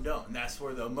 but some don't. And that's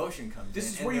where the emotion comes in.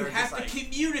 This is and where you they're have just to like,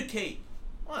 communicate.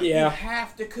 "What?" Yeah. You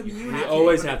have to communicate. You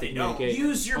always but have to they don't. communicate.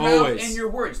 Use your Always. mouth and your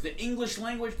words. The English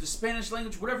language, the Spanish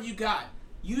language, whatever you got.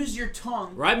 Use your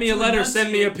tongue. Write me a to letter,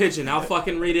 send me a enunciate pigeon. I'll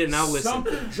fucking read it and I'll listen.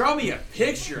 something. Draw me a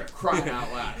picture, crying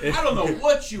out loud. I don't know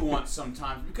what you want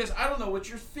sometimes because I don't know what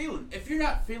you're feeling. If you're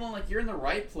not feeling like you're in the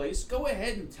right place, go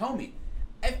ahead and tell me.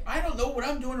 If I don't know what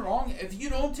I'm doing wrong, if you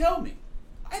don't tell me,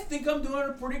 I think I'm doing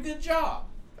a pretty good job.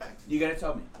 Facts. You gotta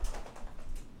tell me.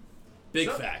 Big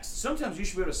facts. Sometimes you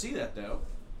should be able to see that though.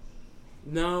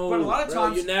 No, But a lot of bro,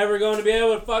 times- you're never going to be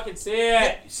able to fucking see Yeah,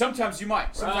 it. sometimes you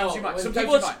might. Sometimes Bro, you might. when Sometimes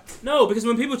people you might. No, because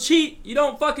when people cheat, you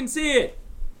don't fucking see it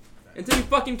until you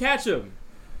fucking catch them.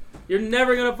 You're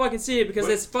never gonna fucking see it because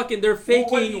But- it's fucking. They're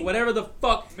faking whatever the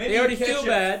fuck. They already feel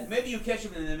bad. Maybe you catch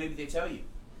them and then maybe they tell you.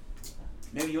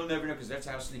 Maybe you'll never know because that's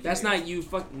how sneaky. That's they are. not you.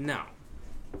 Fuck no.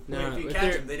 Well, if you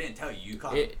catch them, they didn't tell you. You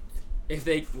caught them. If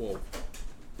they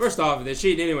first off, if they're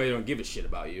cheating anyway, they don't give a shit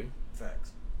about you.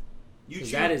 Facts.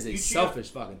 That is a selfish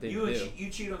fucking thing to do. You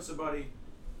cheat on somebody.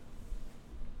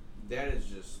 That is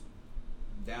just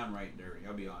downright dirty.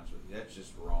 I'll be honest with you. That's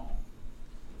just wrong.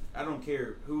 I don't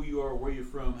care who you are, where you're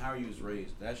from, how you was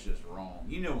raised. That's just wrong.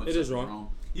 You know what's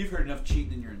wrong. You've heard enough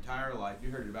cheating in your entire life.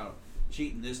 You heard about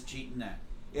cheating this, cheating that.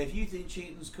 If you think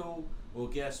cheating's cool, well,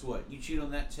 guess what? You cheat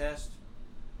on that test.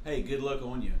 Hey, good luck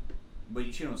on you. But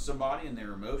you cheat on somebody and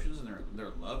their emotions and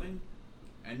they're loving,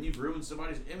 and you've ruined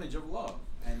somebody's image of love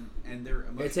and their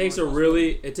emotional. It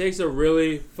takes a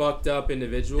really fucked up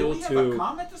individual Do we have a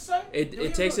comment to say?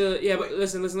 But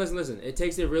listen. It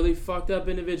takes a really fucked up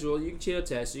individual. You can cheat on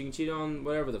tests. You can cheat on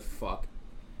whatever the fuck.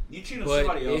 You cheat on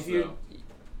somebody else, though.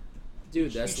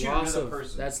 Dude,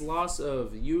 that's loss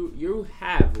of you. You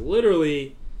have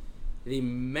literally the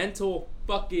mental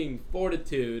fucking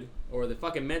fortitude or the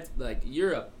fucking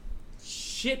you're a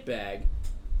shitbag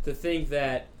to think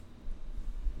that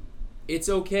it's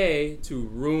okay to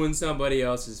ruin somebody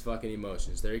else's fucking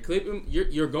emotions.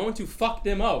 You're going to fuck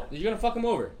them up. You're gonna fuck them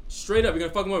over. Straight up, you're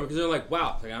gonna fuck them over because they're like,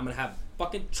 wow, I'm gonna have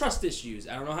fucking trust issues.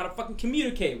 I don't know how to fucking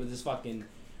communicate with this fucking.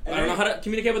 I don't know how to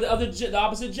communicate with the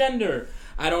opposite gender.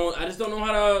 I just don't know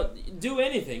how to do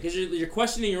anything because you're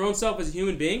questioning your own self as a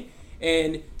human being,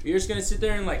 and you're just gonna sit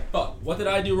there and like, fuck, what did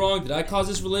I do wrong? Did I cause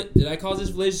this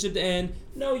relationship to end?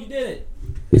 No, you didn't.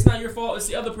 It's not your fault. It's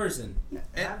the other person.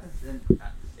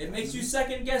 It makes you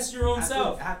second guess your own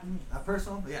self.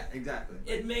 Personal? Yeah, exactly.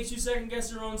 It makes you second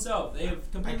guess your own self. They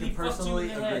have completely I can fucked you in personally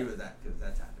the agree head. with that because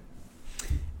that's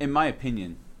happened. In my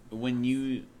opinion, when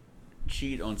you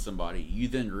cheat on somebody, you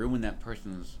then ruin that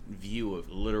person's view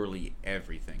of literally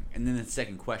everything. And then the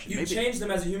second question, you change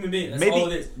them as a human being. That's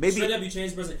all it is. Straight up, you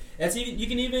change the person. That's even. You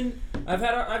can even.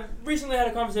 I've recently had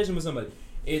a conversation with somebody.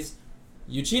 It's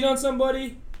you cheat on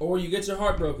somebody or you get your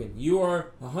heart broken. You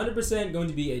are 100% going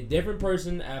to be a different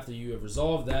person after you have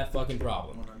resolved that fucking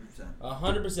problem.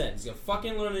 100%. It's a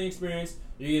fucking learning experience.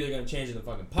 You're either gonna change it in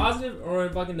fucking positive or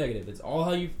in fucking negative. It's all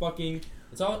how you fucking.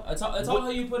 It's all how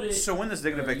you put it. So when this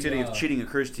negative activity of cheating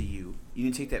occurs to you, you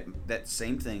need to take that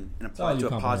same thing and apply it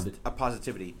to a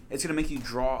positivity. It's going to make you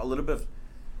draw a little bit of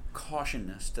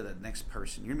cautiousness to the next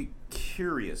person. You're going to be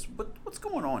curious. What's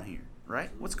going on here, right?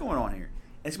 What's going on here?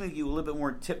 And it's going to make you a little bit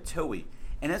more tiptoey.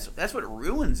 And that's what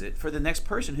ruins it for the next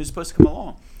person who's supposed to come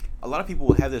along. A lot of people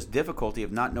will have this difficulty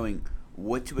of not knowing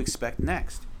what to expect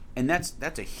next. And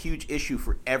that's a huge issue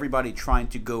for everybody trying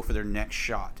to go for their next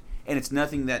shot. And it's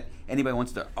nothing that anybody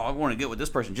wants to, I want to get with this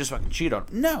person just so I can cheat on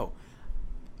them. No.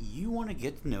 You want to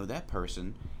get to know that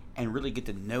person and really get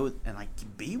to know and like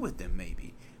be with them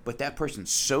maybe. But that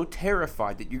person's so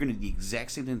terrified that you're going to do the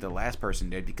exact same thing the last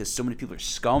person did because so many people are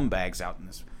scumbags out in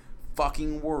this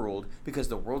fucking world because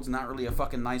the world's not really a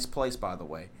fucking nice place, by the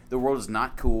way. The world is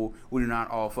not cool. We do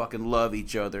not all fucking love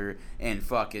each other and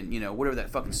fucking, whatever that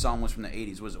fucking song was from the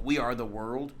 80s. Was it We Are the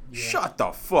World? Yeah. Shut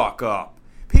the fuck up.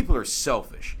 People are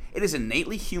selfish. It is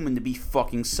innately human to be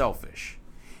fucking selfish,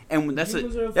 and that's the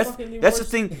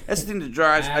thing. That's the thing that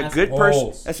drives a good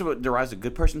person. That's what derives a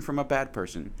good person from a bad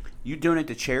person. You donate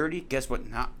to charity. Guess what?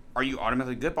 Are you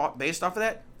automatically good based off of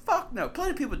that? Fuck no.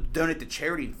 Plenty of people donate to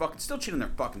charity and fucking still cheat on their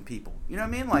fucking people. You know what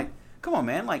I mean? Like, come on,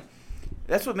 man. Like,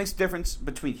 that's what makes the difference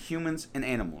between humans and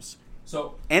animals.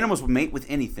 So animals will mate with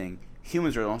anything.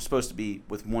 Humans are supposed to be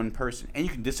with one person. And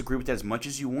you can disagree with that as much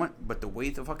as you want, but the way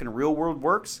the fucking real world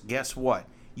works, guess what?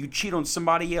 You cheat on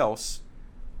somebody else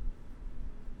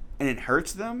and it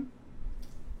hurts them?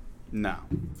 No.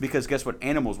 Because guess what?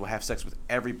 Animals will have sex with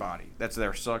everybody. That's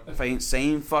their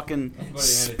same fucking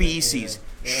species.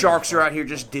 Sharks are out here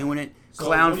just doing it.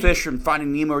 Clownfish and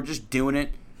Finding Nemo are just doing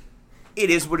it. It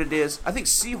is what it is. I think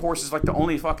seahorse is like the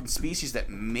only fucking species that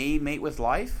may mate with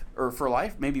life, or for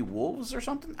life. Maybe wolves or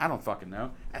something. I don't fucking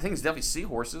know. I think it's definitely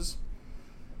seahorses.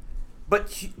 But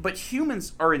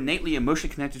humans are innately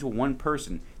emotionally connected to one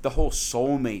person. The whole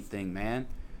soulmate thing, man.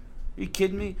 Are you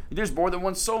kidding me? There's more than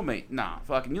one soulmate. Nah,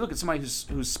 fucking. You look at somebody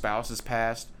whose spouse has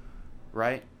passed,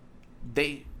 right?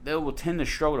 They will tend to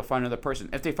struggle to find another person.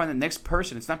 If they find the next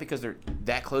person, it's not because they're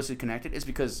that closely connected. It's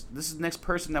because this is the next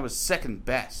person that was second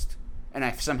best. And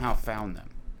I somehow found them.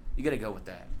 You gotta go with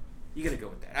that.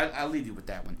 I'll leave you with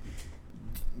that one.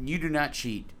 You do not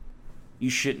cheat. You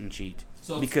shouldn't cheat.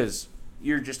 Because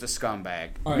you're just a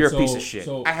scumbag. Right, you're a piece of shit.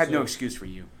 I had no excuse for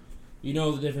you. You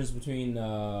know the difference between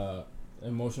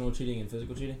emotional cheating and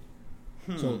physical cheating?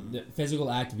 So the physical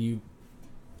act of you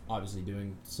obviously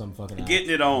doing some fucking act, Getting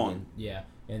it on.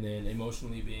 and then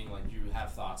emotionally being like you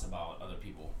have thoughts about other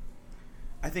people.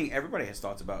 I think everybody has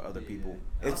thoughts about other people.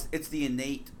 Yeah. It's the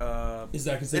innate. Is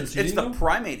that considered It's cheating? the though?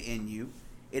 primate in you.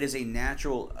 It is a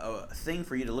natural thing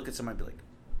for you to look at somebody and be like,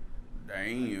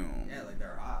 damn. Yeah, like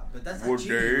they're hot, but that's not Well,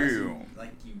 cheating unless you, damn.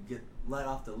 like you get let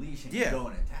off the leash and Yeah. you go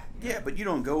and attack. Yeah, but you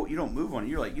don't move on it.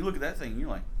 You're like, you look at that thing and you're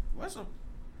like, what's up?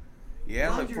 Yeah, as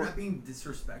long look as for you're not being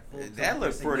disrespectful. to that your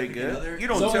looked pretty significant good. other. You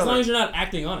don't So as tell long her. as you're not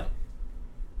acting on it,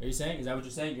 are you saying? Is that what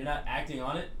you're saying? You're not acting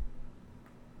on it.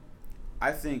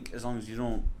 I think as long as you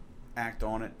don't act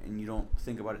on it and you don't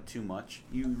think about it too much,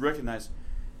 you recognize.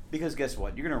 Because guess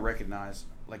what? You're gonna recognize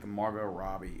like Margot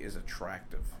Robbie is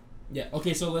attractive. Yeah.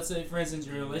 Okay. So let's say, for instance,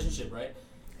 you're in a relationship, right?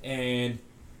 And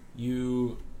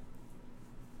you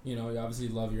obviously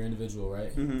love your individual,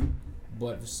 right? Mm-hmm.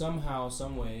 But somehow,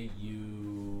 some way,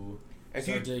 you If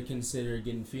start to consider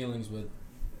getting feelings with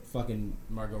fucking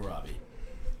Margot Robbie.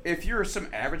 If you're some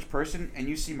average person and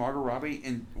you see Margot Robbie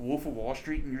in Wolf of Wall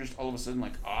Street and you're just all of a sudden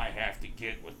like, I have to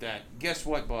get with that. Guess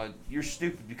what, bud? You're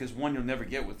stupid because one, you'll never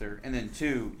get with her, and then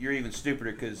two, you're even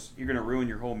stupider because you're gonna ruin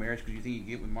your whole marriage because you think you can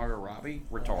get with Margot Robbie.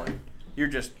 Retarded. You're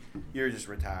just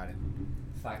retarded.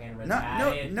 Fucking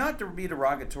retarded. Not to be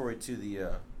derogatory to the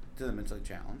mentally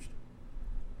challenged,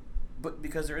 but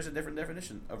because there is a different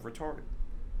definition of retarded.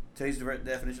 Today's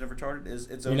definition of retarded is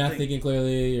its own You're not thing. thinking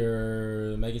clearly.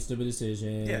 You're making stupid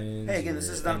decisions. Yeah. Hey, again, this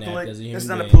is not you're this inept is as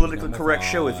not a human politically being, correct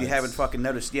show. If you thoughts. haven't fucking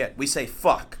noticed yet, we say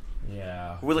fuck.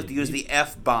 Yeah. We like to use the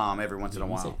F bomb every once in a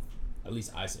We say- while. At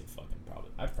least I say fucking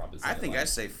probably. I've probably said I it think like I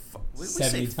say fuck. We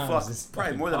 70 say times fuck this probably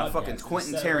fucking more than a podcast. fucking We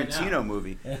Quentin said it right Tarantino now.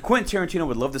 movie. Yeah. Quentin Tarantino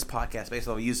would love this podcast based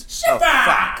off use Shit of fire!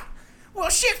 fuck. Well,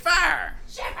 shit fire.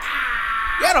 Shit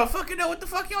fire. Y'all don't fucking know what the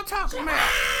fuck y'all talking about.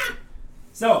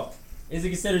 So, is it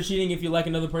considered cheating if you like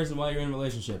another person while you're in a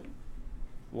relationship?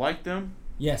 Like them?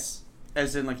 Yes.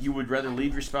 As in, like, you would rather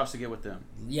leave your spouse to get with them?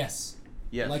 Yes.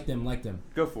 Yes. Like them.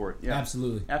 Go for it. Yeah.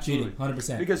 Absolutely. Absolutely. Cheating.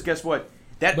 100%. Because guess what?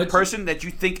 That But person that you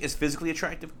think is physically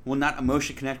attractive will not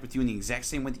emotionally connect with you in the exact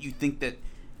same way that you think that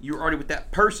you're already with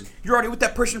that person. You're already with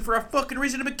that person for a fucking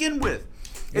reason to begin with.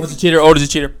 What's a cheater? Old is a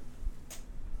cheater.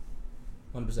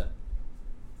 100%.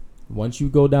 Once you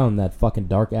go down that fucking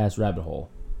dark ass rabbit hole,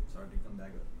 It's hard to come back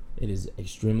up. it is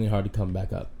extremely hard to come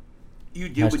back up. You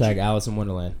did what Hashtag Alice in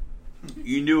Wonderland.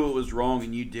 you knew it was wrong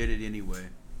and you did it anyway.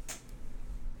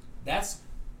 That's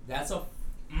a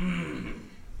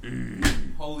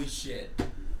holy shit.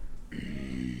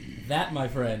 That, my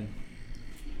friend,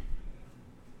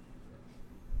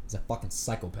 is a fucking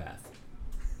psychopath.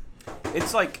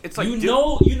 It's like You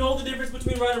know the difference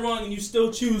between right and wrong, and you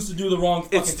still choose to do the wrong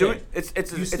fucking it's thing. doing it's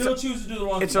You still choose to do the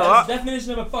wrong it's thing. a That's lot- the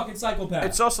definition of a fucking psychopath.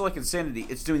 It's also like insanity.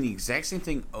 It's doing the exact same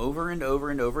thing over and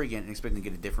over and over again and expecting to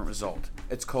get a different result.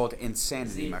 It's called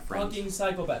insanity, my friend. Fucking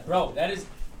psychopath, bro. That is.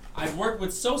 I've worked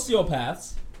with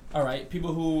sociopaths. All right,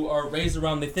 people who are raised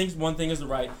around. They think one thing is the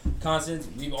right. Constant.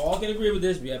 We all can agree with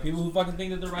this. We have people who fucking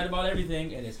think that they're right about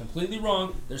everything, and it's completely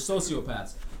wrong. They're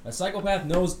sociopaths. A psychopath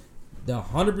knows the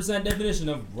 100% definition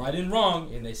of right and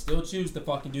wrong, and they still choose to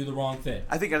fucking do the wrong thing.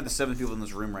 I think out of the 7 people in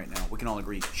this room right now, we can all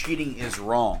agree cheating is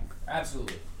wrong.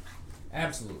 Absolutely.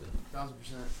 Absolutely. 100%.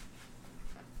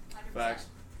 Facts.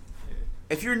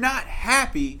 If you're not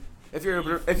happy, if you're in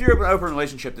an open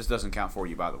relationship, this doesn't count for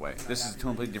you. By the way, this is a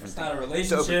completely different It's thing. not a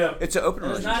relationship. It's an open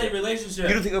It's relationship. not a relationship.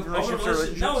 You don't think open relationships are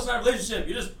relationships? No, it's not a relationship.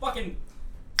 You're just fucking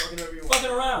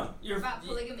around. You're About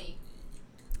polygamy.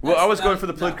 Well, I was That's going not- for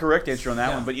the politically no. correct answer on that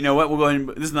Yeah. one, but you know what? We'll go ahead and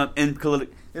this is not This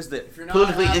is the you're not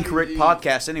politically happy incorrect with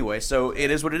podcast anyway, so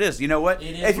it is what it is. You know what?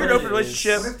 It is If you're in an what open it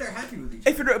relationship, What if they're happy with each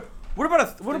if you're what about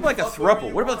like a fuck whatever throuple?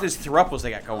 you What about want. these throuples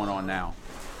they got going on now?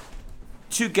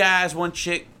 2 guys, 1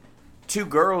 chick, 2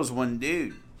 girls, 1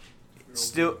 dude.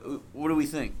 Still, what do we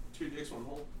think? 2 dicks, 1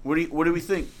 hole. What do we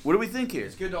think? What do we think here?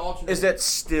 It's good to alternate. Is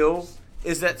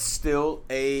that still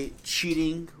a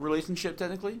cheating relationship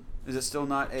technically? Is it still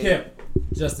not a Kip.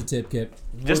 Just a tip, Kip.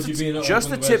 Just Would you be in the an tip,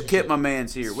 open Kip. relationship? My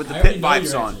man's here with the I already pit know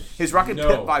vibes your on. answer. He's rocking No.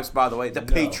 pit vibes, by the way. The No.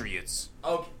 Patriots.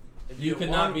 Okay. If You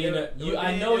cannot be in a- it you- would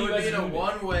I be- know it you would as be a in a human.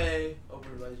 one-way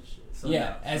open relationship. So Yeah,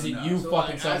 no, as so in no. you So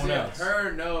fucking like, someone as in else.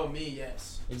 her, no, me,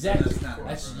 yes. Exactly. That's not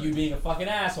That's right. you being a fucking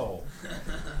asshole.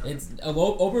 It's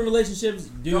open relationships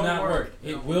do Don't not work. work.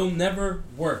 It Don't will never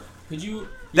work. Could you?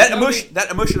 That tell me-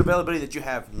 emotional availability that you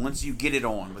have once you get it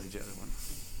on with each other.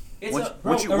 It's once- a,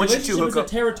 bro, once you- a once you relationship two is hook a up-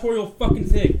 territorial fucking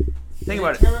thing. Think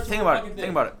about it. Think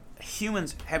about it.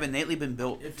 Humans have innately been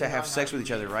built If to you're have not sex with happy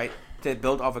each other, with right? To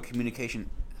build off a communication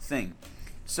thing.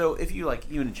 So if you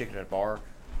and a chick at a bar,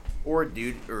 or a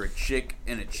dude or a chick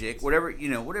and a chick, whatever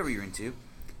you're into,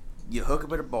 you hook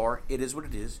up at a bar. It is what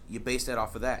it is. You base that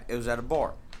off of that. It was at a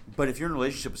bar. But if you're in a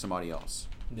relationship with somebody else,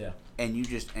 Yeah. and you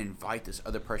just invite this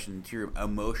other person into your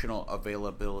emotional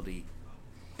availability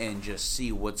and just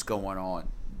see what's going on,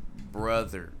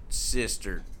 brother,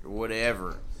 sister,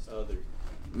 whatever,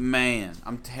 man,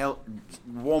 I'm telling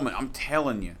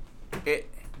you,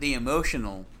 the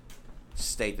emotional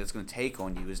state that's going to take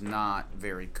on you is not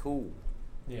very cool.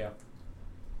 Yeah.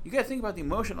 You got to think about the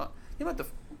emotional. Think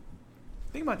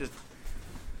about just.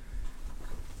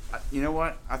 You know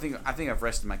what? I think I've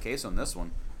rested my case on this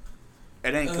one.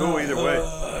 It ain't cool either way.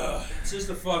 It's just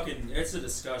it's a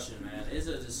discussion, man. It's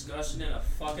a discussion and a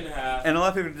fucking half. And a lot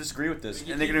of people disagree with this, and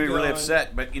they're going to be really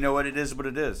upset. But you know what? It is what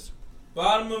it is.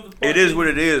 Bottom of the fucking, It is what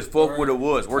it is. Fuck what it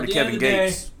was. Word to Kevin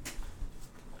Gates.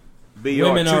 BR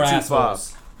women are 225.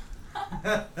 assholes.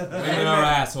 Women are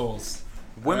assholes.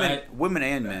 Women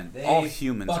and men, all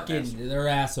humans. Are assholes. They're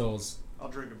assholes. I'll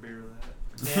drink a beer with that.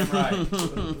 Damn right.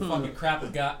 Fucking crack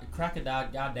a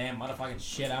dog, goddamn motherfucking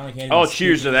shit. I don't care. Oh,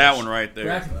 cheers to that one right there.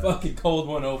 Crack a fucking cold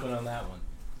one open on that one.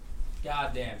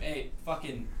 Goddamn. Hey,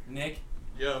 fucking Nick.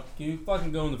 Yo. Can you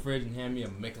fucking go in the fridge and hand me a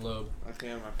Michelob? I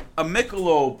can. A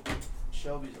Michelob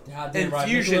Shelby's. Goddamn right.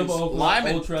 Infusions, Michelob lime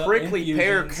and Ultra prickly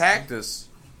pear infusions. cactus.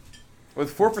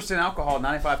 With 4% alcohol,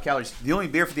 95 calories. The only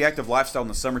beer for the active lifestyle in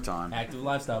the summertime. Active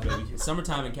lifestyle, baby. It's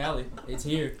summertime in Cali. It's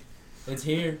here. Is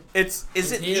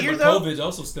Is it here but though? COVID's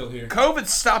also still here.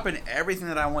 COVID's stopping everything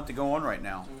that I want to go on right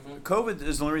now. Mm-hmm. COVID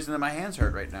is the only reason that my hands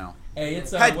hurt right now. Hey,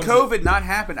 it's Had what is COVID not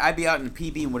happened, I'd be out in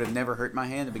PB and would have never hurt my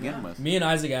hand to begin with. Me and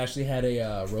Isaac actually had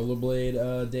a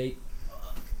rollerblade date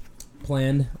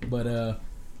planned, but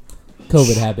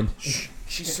COVID happened.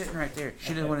 She's sitting right there.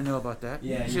 She doesn't want to know about that.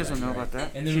 Yeah, she doesn't know about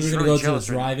that. And then She's we were really gonna go to jealous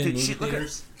the right now. drive-in Dude, movie look at her.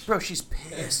 theaters. Bro, she's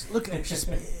pissed. Look at her. She's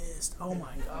pissed. Oh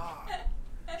my god.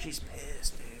 She's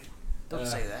pissed, dude. Don't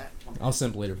say that. I'll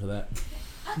simp later for that.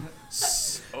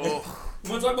 Oh. You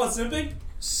want to talk about simping? You want to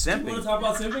Simping. talk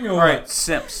about simping or Alright, what?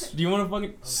 simps. Do you want to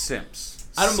fucking? Simps.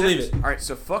 I don't believe it. Alright,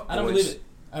 so fuck boys. I don't believe it.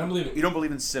 I don't believe it. You don't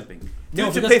believe in simping. No,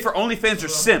 Dudes who because- pay for OnlyFans are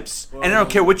simps. And I don't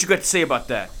care what you got to say about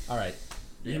that. All right.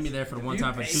 You hit me there for the one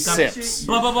time, for the two Simps.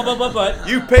 times. But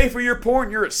You pay for your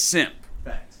porn, you're a simp.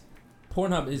 Facts.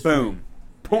 Pornhub is Boom.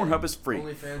 Pornhub is free.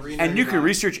 OnlyFans. And you can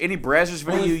research any Brazzers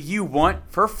video you want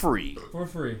for free. for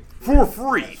free. For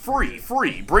free.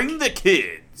 Free. Bring the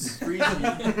kids. Wait,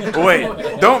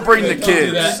 don't bring the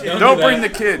kids. that. Don't do bring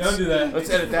that. the kids. Don't do that. Let's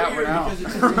edit that one out.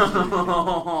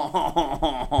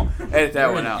 Edit that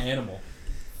You're one an out. animal.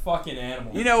 Fucking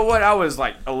animal. You know what? I was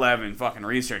like 11 fucking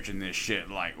researching this shit.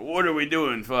 Like, what are we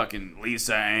doing, fucking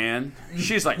Lisa Ann?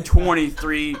 She's like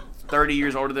 23, 30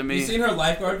 years older than You me. seen her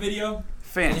lifeguard video?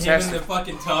 Him in the Fantastic.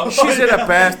 fucking tub. She's in a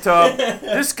bathtub.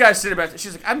 This guy's sitting about.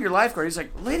 She's like, I'm your lifeguard. He's like,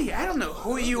 lady, I don't know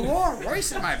who you are. Why are you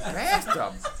sitting in my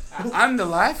bathtub? I'm the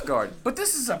lifeguard. But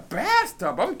this is a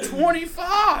bathtub. I'm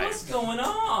 25. What's going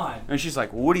on? And she's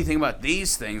like, well, what do you think about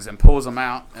these things? And pulls them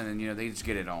out. And then, they just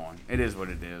get it on. It is what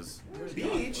it is.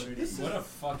 Beach. What a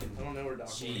fucking. I don't know where Doc.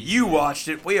 Jeez. You watched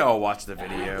it. We all watched the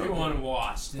video. Everyone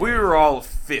watched. We were all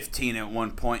 15 at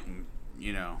one point and,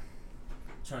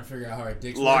 trying to figure out how our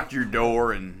dicks locked your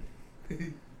door and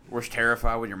was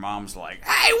terrified when your mom's like,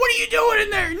 hey, what are you doing in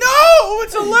there? No,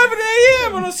 it's 11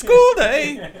 a.m. on a school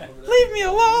day. Leave me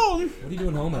alone. What are you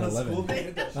doing home at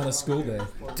 11? On a school day.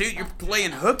 Dude, you're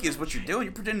playing hooky is what you're doing.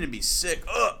 You're pretending to be sick.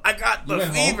 Ugh, I got the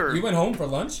fever. Home? You went home for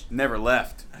lunch? Never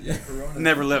left.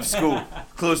 Never left school.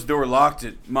 Closed the door, locked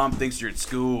it. Mom thinks you're at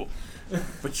school.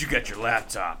 But you got your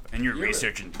laptop and you're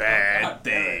researching bad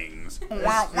things. You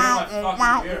guys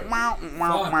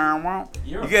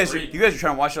are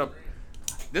trying to watch up.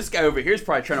 This guy over here is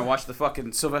probably trying to watch the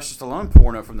fucking Sylvester Stallone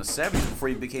porno from the 70s before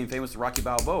he became famous with Rocky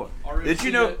Balboa. Did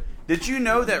you know Did you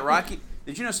know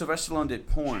Sylvester Stallone did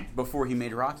porn before he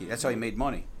made Rocky? That's how he made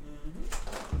money.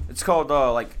 It's called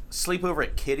like Sleepover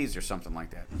at Kitty's or something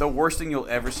like that. The worst thing you'll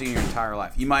ever see in your entire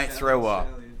life. You might throw up.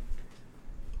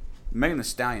 Megan Thee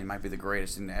Stallion might be the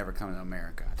greatest thing to ever come to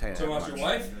America. I tell you that So much. about your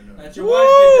wife? That's your Woo! wife,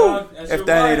 big dog. That's If your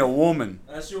that wife. ain't a woman.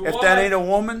 That's your If wife. that ain't a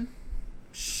woman,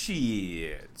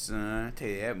 shit, son. I tell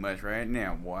you that much right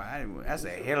now, boy. That's a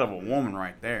hell of a woman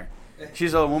right there.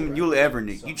 She's the woman you'll ever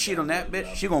need. You cheat on that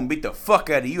bitch, she gonna beat the fuck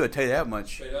out of you. I tell you that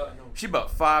much. Straight up. She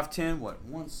about 5'10", what,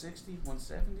 160,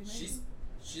 170 maybe?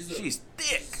 She's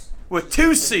thick with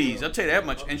 2 C's. I'll tell you that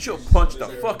much, and she'll punch the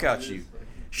fuck out you.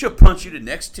 She'll punch you the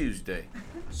next Tuesday. I'll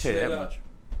tell you that Straight up. much.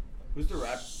 Who's the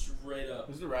rapper? Straight up.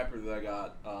 Who's the rapper that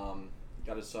got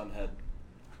his son head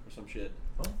or some shit?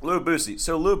 Lil Boosie.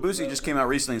 So Lil Boosie just came out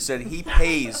recently and said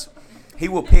he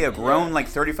will pay a grown, like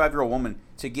 35-year-old woman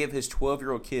to give his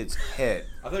 12-year-old kid's head,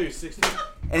 I thought you were 60.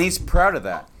 and he's proud of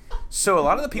that. So a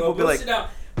lot of the people Well, be like, sit down.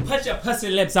 Put your pussy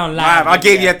lips on "Live, live. I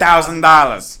gave you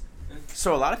 $1,000."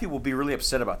 So a lot of people will be really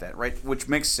upset about that, right? Which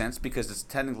makes sense because it's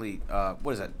technically,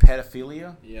 what is that,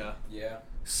 pedophilia? Yeah. Yeah.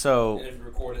 So, And if you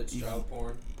record it, it's child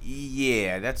porn.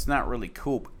 yeah, that's not really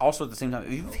cool. Also, at the same time,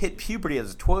 if you've hit puberty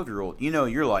as a 12-year-old,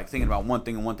 you're like thinking about one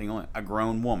thing and one thing only, a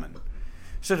grown woman.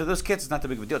 So to those kids, it's not that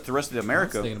big of a deal. To the rest of I was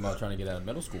America, thinking about trying to get out of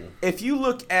middle school. if you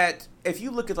look at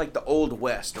like the Old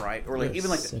West, right, or like You're even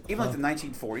like sick the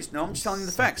 1940s. No, I'm just telling you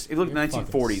the Sick. facts. If you look at the You're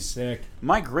fucking 1940s, sick.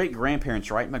 my great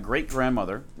grandparents, right, my great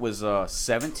grandmother was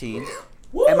 17,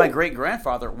 Woo! and my great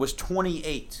grandfather was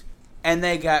 28, and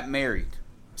they got married.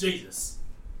 Jesus.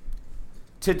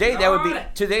 Today God.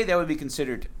 that would be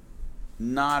considered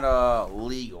not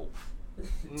legal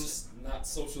Just not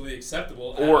socially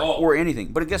acceptable at all. or anything.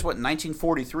 But guess what?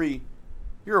 1943,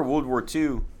 you're World War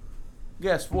II.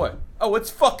 Guess what? Oh, it's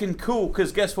fucking cool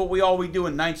because guess what? We do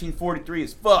in 1943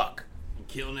 is fuck.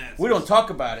 Kill Nazis. We don't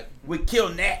talk about it. We kill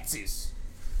Nazis.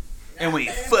 And we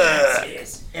fuck.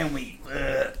 Nazis. And we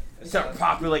fuck. Start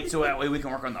populate so that way we can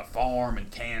work on the farm in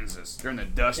Kansas during the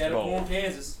Dust Can of Bowl. corn,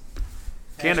 Kansas.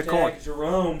 Can of Hashtag corn.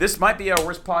 Jerome. This might be our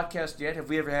worst podcast yet. Have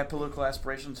we ever had political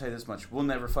aspirations? Say this much. We'll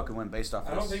never fucking win based off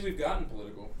I this. don't think we've gotten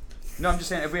political. No, I'm just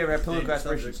saying, if we ever had political Dangerous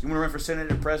aspirations, subject. you want to run for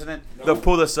Senate or President? Nope. They'll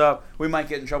pull this up. We might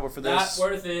get in trouble for Not this.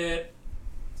 worth it.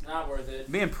 It's not worth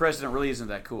it. Being president really isn't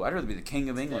that cool. I'd rather be the king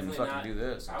of England and Definitely fucking not. do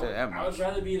this. I'll I tell you that would, I would much.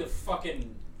 rather be the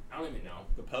fucking. I don't even know.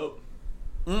 The Pope.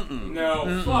 Mm-mm. No,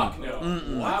 Mm-mm. fuck no.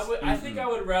 Mm-mm. I think I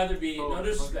would rather be. No Oh,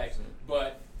 disrespect,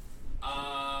 but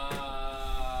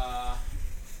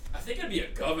I think I'd be a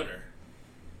governor.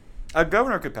 A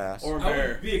governor could pass. Or I mayor.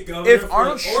 would be a governor. If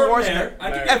Arnold or a Schwarzenegger, mayor.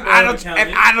 I could be if a mayor of Arnold, a county.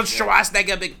 if Arnold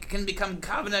Schwarzenegger can become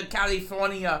governor of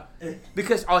California,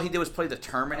 because all he did was play the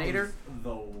Terminator.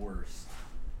 The worst.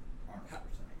 Arnold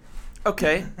Schwarzenegger.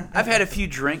 Okay, I've had a few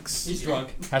drinks. He's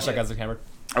drunk. Hashtag Isaac Hammer.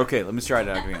 Okay, let me try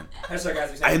that again. Hashtag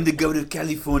guys. I am the governor of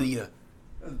California.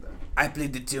 I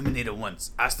played the Terminator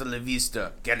once. Hasta la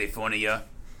vista, California.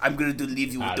 I'm going to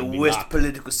leave you with the I'll be worst back.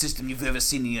 political system you've ever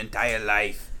seen in your entire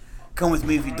life. Come with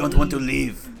me if you don't want to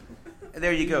leave. And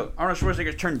there you go. Arnold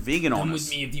Schwarzenegger turned vegan on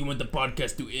us. if you want the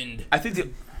podcast to end. I think that...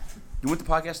 You want the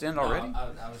podcast to end already?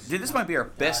 Dude, this might be our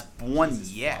best one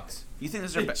yet. You think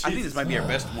this is our I think this might be our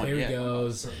best one Here he yet.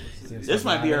 goes. This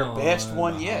might be our best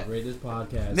one yet. Rate this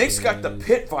podcast. Nick's got the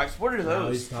pit vibes. What are Now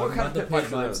he's those? What talking kind about of the pit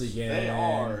pit vibes are vibes those? again. They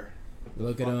are.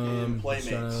 Look at fucking him.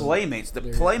 Playmates. Playmates. The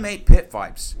There- Playmate pit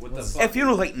vibes. With the If you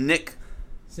look like Nick,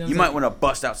 Sounds you like- might want to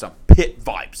bust out some pit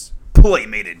vibes.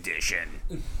 Playmate edition.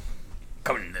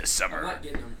 Coming this I'm summer. not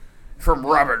getting them. From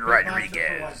Robert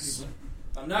Rodriguez.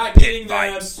 I'm not Pit getting them.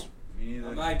 vibes.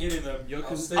 I'm not getting them. Yo,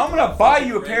 I'll stick I'm to gonna my buy fucking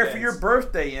you a pair for your Ray-Bans.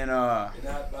 birthday in You're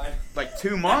not buying. like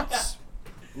 2 months.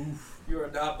 You are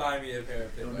not buying me a pair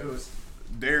of Don't do Pit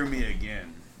it. Dare me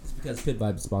again. It's because Pit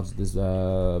Vibes sponsored this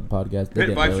podcast. They Pit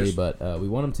didn't Vibes really, is- but we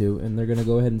want them to, and they're gonna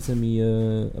go ahead and send me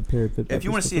a pair of Pit Vibes. If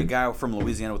you want to see a guy from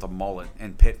Louisiana with a mullet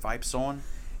and pit vibes on,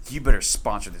 you better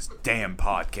sponsor this damn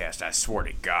podcast, I swear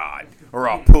to God. Or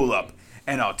I'll pull up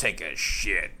and I'll take a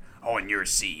shit on your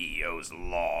CEO's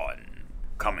lawn.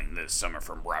 Coming this summer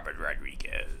from Robert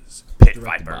Rodriguez. Pit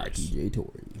directed by Vipers. DJ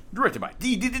Tory. Directed by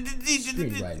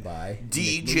Screenwrite by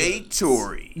DJ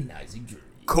Tory. Nice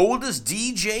Coldest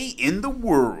DJ in the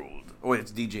world. Oh, wait,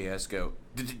 it's DJ Esco.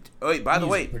 Oh, wait, by the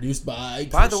way, produced by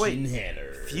By the way, Christian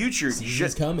Hanner. future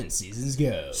Seasons come and seasons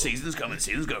go. Seasons coming,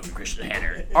 seasons go from Christian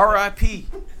Hanner. R.I.P.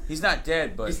 He's not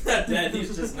dead, but He's not dead.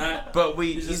 He's just not. but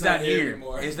He's he's just not not here here.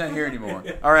 anymore. He's not here anymore.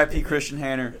 R.I.P. Christian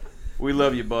Hanner. We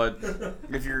love you, bud.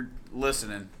 If you're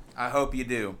listening, I hope you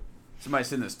do. Somebody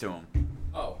send this to him.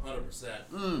 Oh, 100%.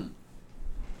 Mm.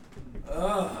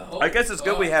 Oh, I guess it's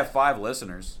good we God. have 5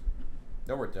 listeners.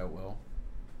 That worked out well.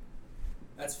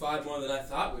 That's 5 more than I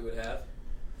thought we would have.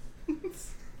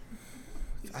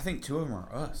 I think 2 of them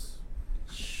are us.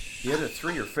 The other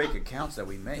 3 are fake accounts that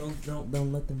we make.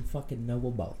 Don't let them fucking know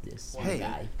about this.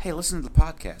 Hey, listen to the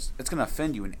podcast. It's gonna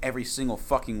offend you in every single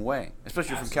fucking way,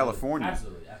 especially from California.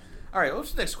 Absolutely. All right,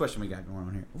 what's the next question we got going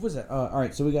on here? What was that? All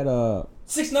right, so we got 6'9".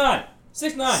 6'9".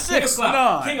 King of 6'9".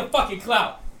 clout. King of fucking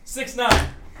clout. 6'9".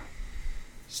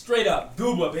 Straight up.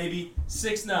 Gooba, baby.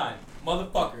 6'9".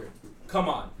 Motherfucker. Come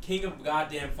on. King of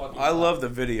goddamn fucking I clout. love the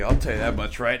video. I'll tell you that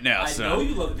much right now, I son. know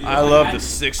you love the video. I love had- the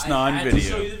 6'9" I had video. to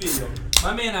show you the video.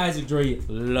 My man Isaac Dre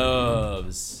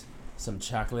loves some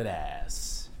chocolate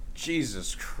ass.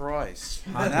 Jesus Christ.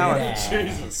 Chocolate Now ass.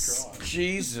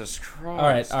 Jesus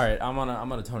Christ. All right. I'm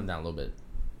gonna tone it down a little bit.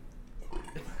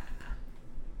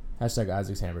 Hashtag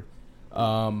Isaac's hammered.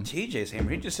 TJ's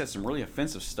hammer. He just said some really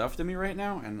offensive stuff to me right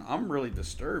now, and I'm really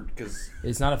disturbed because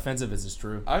It's not offensive if it's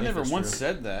true. I've If never it's once true.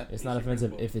 said that. It's not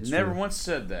offensive if it's Never true. once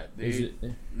said that, Is dude.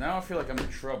 it- Now I feel like I'm in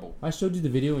trouble. I showed you the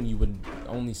video and you would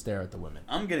only stare at the women.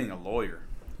 I'm getting a lawyer.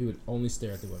 You would only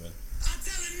stare at the women. I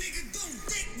tell a nigga don't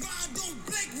dick ride, don't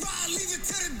blink ride, leave it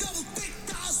to the double thick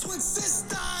thighs, twin sisters.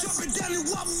 Drop it down and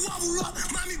wobble up,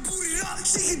 mommy boot it up,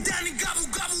 shake it down and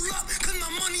gobble up, cause my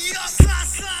money up,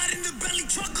 slide in the belly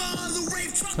trucker, the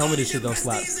rave trucker. Tell me this shit don't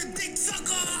slap. I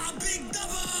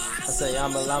say,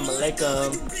 Assalamu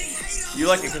alaikum. You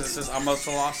like it because it says Amma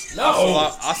Salas? No!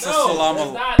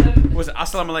 Assalamu. That's not. Was it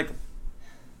Assalamu alaikum?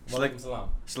 Walaikum salam.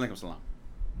 Salaikum salam.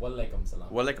 Walaikum salam.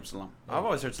 Walaikum salam. I've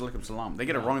always heard Salaikum salam. They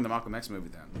get it wrong in the Malcolm X movie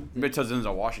then. Maybe it tells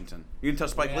Denzel Washington. You can tell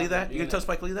Spike Lee that? You can tell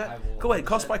Spike Lee that? Go ahead,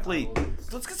 call Spike Lee.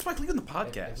 Let's get Spike Lee on the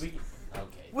podcast.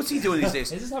 Okay. What's he doing these days?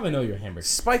 This is how I know you're hammered.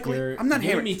 Spike Lee. You're I'm not giving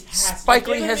hammered. me tasks. Spike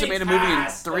You're Lee giving hasn't me made a movie in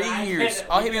tasks 3 that I years. can't-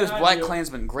 All he made was I Black do.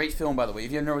 Klansman. Great film, by the way.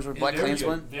 Have you ever noticed Black Very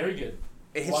Klansman? good. Very good.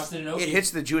 It Watched it in Oakland. hits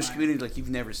the Jewish community like you've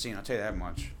never seen. I'll tell you that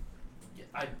much.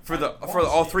 For I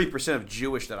all 3% of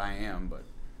Jewish that I am, but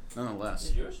nonetheless,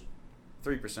 Is it yours?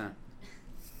 3%.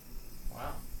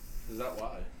 Wow. Is that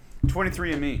why?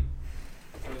 23andMe.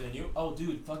 Further than you? Oh,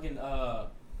 dude, fucking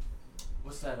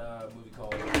what's that movie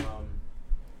called?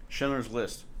 Schindler's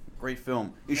List. Great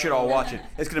film. You should all watch it.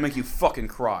 It's gonna make you fucking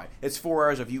cry. It's 4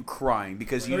 hours of you crying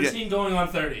because you. 13 going on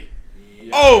 30.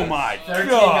 Oh my 13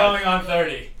 god! going on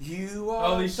 30. You are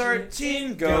Holy shit.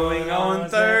 13 going on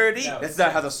 30. No, That's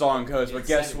not how the song goes, but it's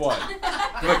guess 17. what?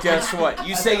 But guess what?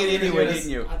 You sang it anyway, didn't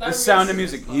you? I thought we The were Sound of gonna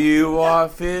Music. sing You are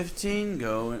 15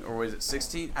 going, or was it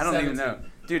 16? I don't even know.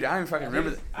 17. Dude, I don't even fucking I think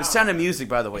remember. it's The out. Sound of Music,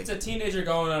 by the way. It's a teenager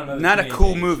going on another Not a teenage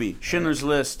cool age. movie. Schindler's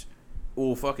List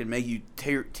will fucking make you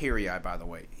teary-eyed, by the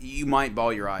way. You might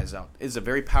bawl your eyes out. It's a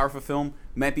very powerful film.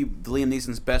 Might be Liam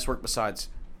Neeson's best work besides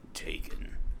Taken.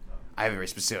 I have very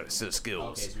specific set of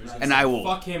skills. Okay, so you're just And gonna I say will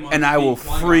fuck him on and I will being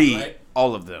Qui-Gon, free right?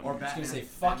 all of them. Or I'm just gonna Batman. say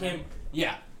fuck him.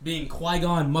 Yeah, being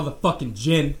Qui-Gon motherfucking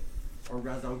Jinn. Or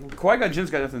Ra's al Ghul. Qui-Gon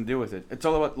Jinn's got nothing to do with it. It's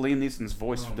all about Liam Neeson's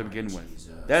voice Oh to my begin with.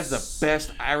 Jesus. That's the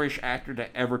best Irish actor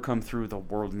to ever come through the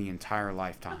world in the entire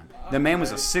lifetime. The man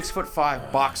was a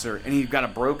 6'5" boxer, and he got a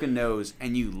broken nose,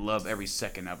 and you love every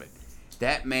second of it.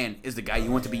 That man is the guy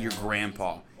you want to be your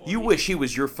grandpa. You wish he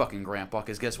was your fucking grandpa,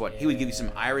 because guess what? He would give you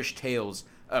some Irish tales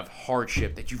of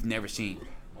hardship that you've never seen.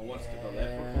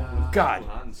 God.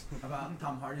 About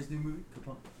Tom Hardy's new movie,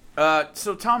 Capone.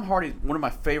 So Tom Hardy, one of my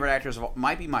favorite actors of all,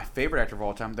 might be my favorite actor of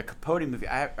all time. The Capote movie.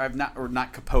 I've not, or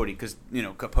not Capote, because you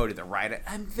know Capote, the writer.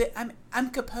 I'm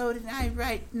Capote, and I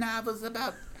write novels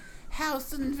about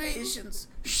house invasions.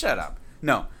 Shut up.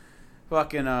 No,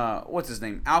 fucking what's his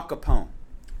name? Al Capone.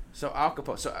 So Al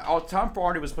Capone. So Tom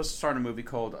Hardy was supposed to start a movie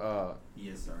called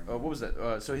Yes, sorry. what was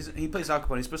that? So he plays Al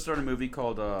Capone. He's supposed to start a movie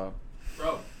called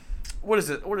Bro. what is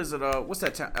it? What's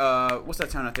that town? What's that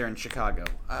town out there in Chicago?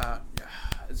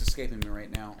 It's escaping me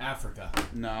right now. Africa.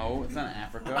 No, it's not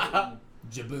Africa.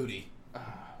 Djibouti.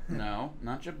 No,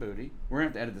 not Djibouti. We're gonna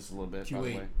have to edit this a little bit, by the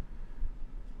Kuwait. way.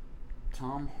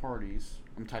 Tom Hardy's.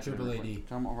 I'm typing it Triple real quick. AD.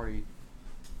 Tom Hardy.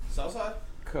 Southside?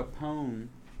 Capone.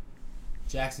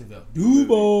 Jacksonville.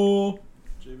 Duval.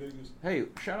 J Vegas. Hey,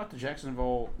 shout out to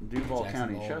Jacksonville, Duval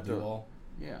County. Shout out to Duval.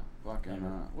 yeah, fucking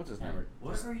what's his name? Hammered.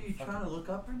 What are you trying to look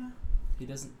up right now? He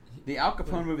doesn't. The Al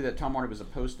Capone movie that Tom Hardy was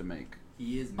supposed to make.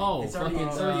 He is. Oh, it's fucking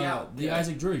already out. the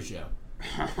Isaac Drury show.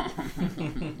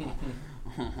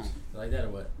 Like that or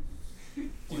what?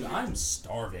 Dude, I'm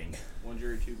starving. One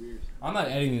jury, 2 beers. I'm not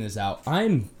editing this out.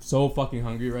 I'm so fucking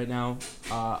hungry right now.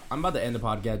 I'm about to end the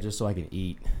podcast just so I can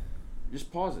eat.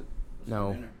 Just pause it.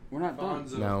 No. We're not done.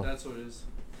 Fonzo. No. That's what it is.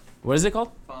 What is it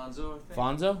called? Fonzo, I think.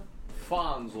 Fonzo?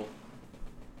 Fonzo.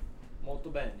 Molto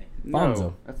bene. No,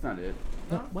 Fonzo. that's not it.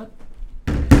 What?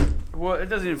 Well, it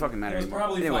doesn't even fucking matter It was anymore.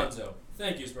 probably Anyway, Fonzo.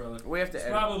 Thank you, Sperling. we have to It's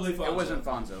edit. probably Fonzo. It wasn't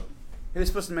Fonzo. He was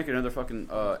supposed to make another fucking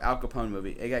Al Capone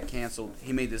movie. It got canceled.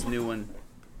 He made this new one.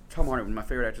 Tom Hardy, one of my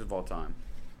favorite actors of all time.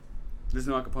 This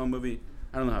new Al Capone movie,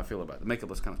 I don't know how I feel about it. The makeup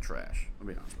looks kind of trash. I'll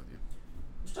be honest with you.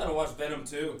 I'm just trying to watch Venom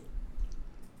 2.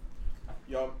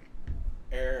 Yo,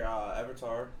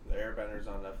 Avatar, the Airbenders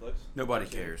on Netflix. Nobody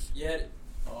cares. Yeah.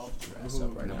 Oh, Dress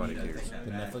up right now. Nobody cares.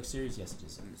 The Netflix series? Yes, it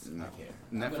is. No. I care.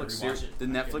 I'm gonna Netflix rewatch series. it. The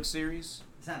Netflix series.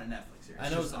 It's not a Netflix series. I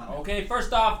know it's just not. on Okay,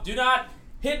 first off, do not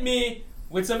hit me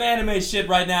with some anime shit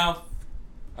right now.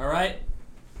 Alright?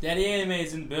 Daddy Anime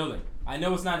is in the building. I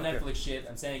know it's not Netflix shit.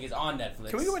 I'm saying it's on Netflix.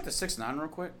 Can we go back to 6ix9ine real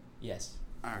quick? Yes.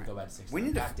 All We'll right. go back to 6. We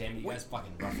need to- God damn it, you guys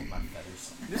fucking ruffled my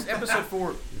feathers. This episode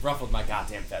 4. You ruffled my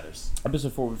goddamn feathers.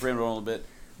 Episode 4, we've rambled on a little bit.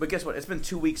 But guess what? It's been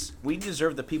 2 weeks. We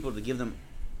deserve the people to give them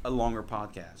a longer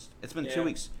podcast. It's been 2 Yeah.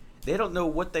 weeks. They don't know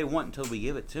what they want until we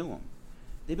give it to them.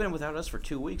 They've been without us for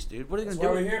 2 weeks, dude. What are they That's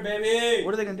going why to do? we're here, baby.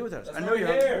 What are they going to do without us? That's I why know we're you're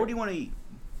here. hungry. What do you want to eat?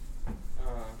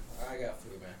 I got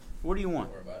food, man. What do you Don't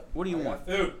want? worry about it. What do you I want?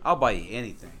 got food. I'll buy you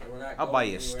anything. We're not I'll buy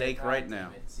going you a anywhere. steak God right damn now.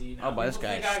 it. See, now I'll buy this people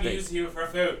guy think a I can steak. use you for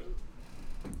food.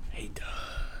 He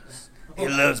does. He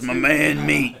loves my man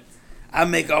meat. I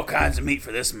make all kinds of meat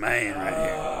for this man right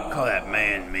here. Call that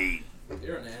man meat.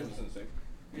 You're an animal.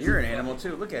 You're an animal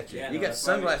too. Look at you. Yeah, You no, got that's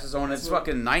sunglasses on. that's It's what-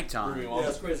 fucking nighttime. Yeah,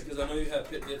 that's crazy because I know you have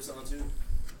pit dips on too.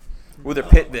 Well, they're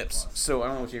pit vips, so I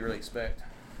don't know what you really expect. Yeah,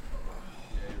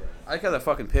 you're right. I like how the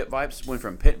fucking pit vipes went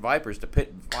from pit vipers to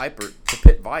pit viper to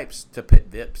pit vipes to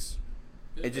pit vips.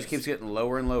 Pit It just dips. keeps getting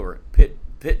lower and lower. Pit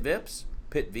vips,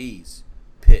 pit Vs,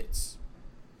 pits.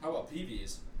 How about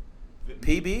PBs?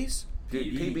 PBs?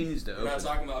 Dude, PB. PB needs to We're not open.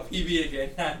 talking about PB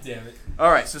again. God damn it.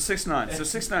 All right, so 6ix9ine. So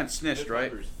 6ix9ine snitched,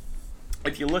 right?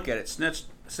 If you look at it,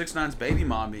 6ix9ine's baby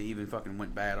mom even fucking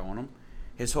went bad on him.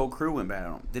 His whole crew went bad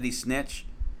on him. Did he snitch?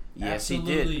 Yes, he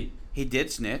Absolutely. did. He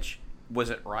did snitch. Was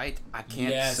it right? I can't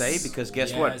Yes. say because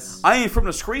guess Yes. what? I ain't from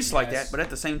the streets like Yes. that, but at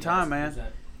the same time, man,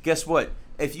 100%. guess what?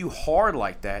 If you hard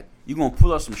like that, you gonna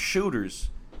pull out some shooters.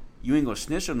 You ain't gonna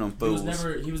snitch on them He fools.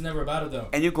 was never about it though.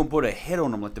 And you're gonna put a hit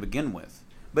on them like to begin with.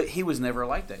 But he was never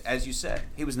like that, as you said.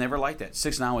 He was never like that.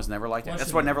 6ix9ine was never like that.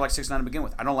 That's why I never liked 6ix9ine to begin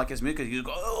with. I don't like his music because you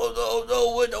go, oh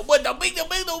no, what the big.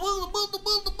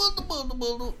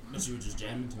 But you were just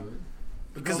jamming to it.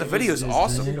 Because the video's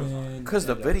awesome. Because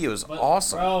the video's But,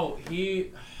 awesome. Bro,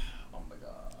 oh my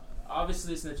god.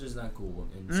 Obviously, snitch is not cool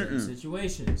in certain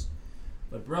situations.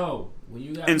 But bro, when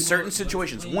you got In people- certain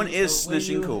situations, when is when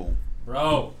snitching cool?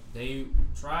 Bro, they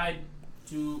tried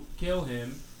to kill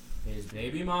him, his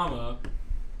baby mama.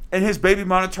 And his baby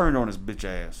mama turned on his bitch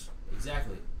ass.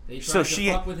 Exactly. They tried So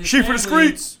to fuck with his she for the family,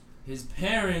 streets. His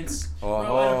parents. bro, at a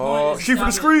Oh, point, she for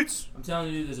the stop it. streets. I'm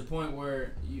telling you, there's a point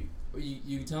where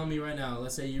you telling me right now.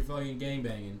 Let's say you're fucking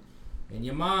gangbanging, and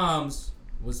your mom's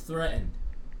was threatened.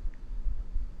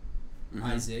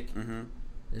 Isaac. Mm-hmm.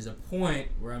 There's a point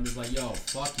where I'm just like, yo,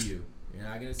 fuck you. You're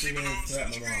not gonna sit here and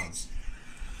threaten my mom.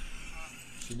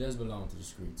 She does belong to the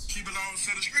streets. She belongs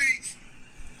to the streets.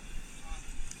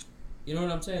 You know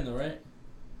what I'm saying, though, right?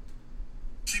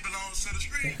 She belongs to the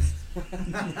streets.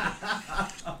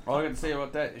 All I got to say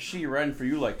about that is she riding for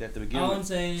you like that to begin All with. I'm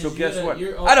saying is, So guess what?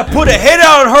 you're I'd have put a hit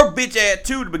on her bitch ass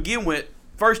too to begin with.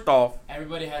 First off,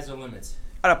 Everybody has their limits.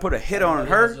 I'd have put a hit on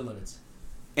Everybody has her their limits.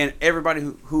 and everybody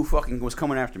who fucking was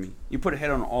coming after me. You put a hit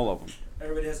on all of them.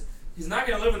 Everybody has. He's not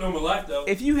gonna live a normal life, though.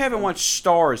 If you haven't watched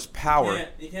Stars Power,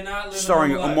 He cannot live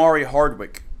starring a normal life. Omari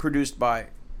Hardwick, produced by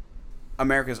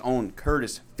America's own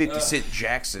Curtis 50 Cent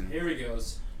Jackson, Here he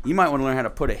goes. you might want to learn how to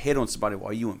put a hit on somebody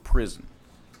while you in prison.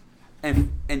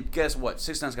 And guess what?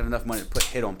 6ix9ine's got enough money to put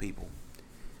hit on people.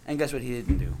 And guess what he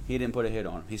didn't do? He didn't put a hit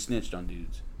on him. He snitched on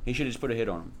dudes. He should have just put a hit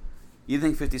on him. You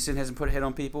think 50 Cent hasn't put a hit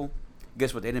on people?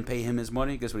 Guess what? They didn't pay him his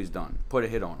money. Guess what he's done? Put a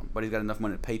hit on him. But he's got enough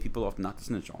money to pay people off not to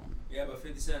snitch on him. Yeah, but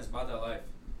 50 Cent's about that life.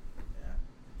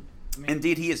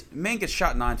 Indeed, he is. Man gets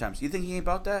shot 9 times. You think he ain't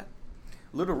about that?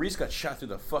 Little Reese got shot through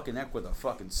the fucking neck with a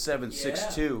fucking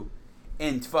 7.62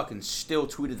 and fucking still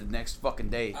tweeted the next fucking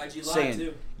day IG Live, saying,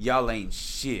 too. y'all ain't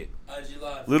shit. IG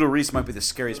Live. Little Reese might be the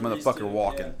scariest Little Reese, motherfucker too,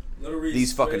 walking. yeah. Little Reese,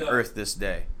 These fucking straight up. earth this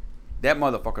day. That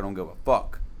motherfucker don't give a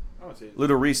fuck. I don't see it.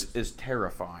 Little Reese is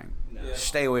terrifying. No. Yeah.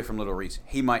 Stay away from Little Reese.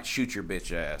 He might shoot your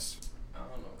bitch ass. I don't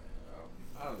know,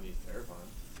 man. I don't need terrifying.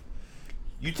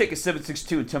 You take a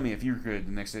 7.62 and tell me if you're good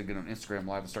the next day get on Instagram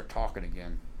Live and start talking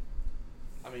again.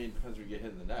 I mean, it depends when you get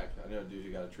hit in the neck. I know a dude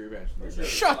who got a tree branch in the Sure.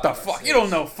 neck. Shut the fuck. You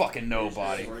don't know fucking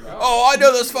nobody. Sure. Oh, I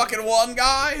know this fucking one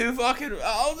guy who fucking.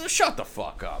 Oh, shut the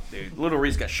fuck up, dude. Little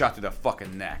Reese got shot through the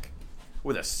fucking neck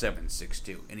with a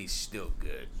 7.62, and he's still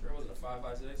good. Sure, was it a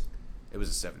 5.56? It was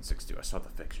a 7.62. I saw the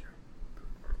picture.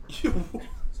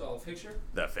 Saw a picture?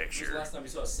 The When was the fixture. last time you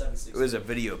saw a 7.6? It was a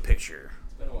video picture.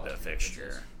 It's been a while. The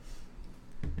fixture.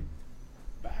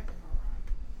 Back.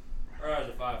 Or it was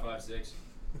a 5.56.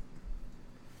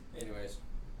 Anyways.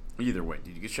 Either way,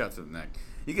 dude, you get shot through the neck.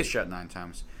 You get shot 9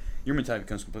 times. Your mentality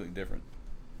becomes completely different.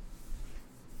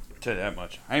 I'll tell you that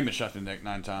much. I ain't been shot through the neck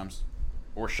 9 times.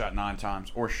 Or shot 9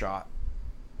 times. Or shot.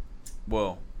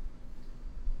 Well,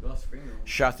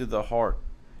 shot through the heart.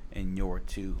 And you're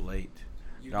too late.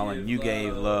 Darling, you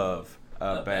gave love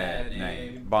a bad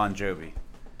name. Bon Jovi.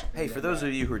 Hey, for those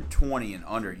of you who are 20 and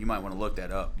under, you might want to look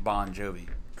that up. Bon Jovi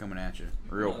coming at you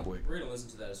real quick. We're going to listen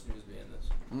to that as soon as we end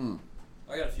this.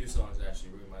 I got a few songs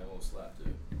actually we might want to slap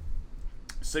too.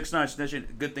 6ix9ine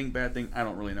snitching, good thing, bad thing. I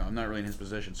don't really know. I'm not really in his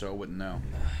position, so I wouldn't know.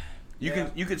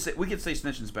 You could say we could say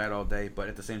snitching's bad all day, but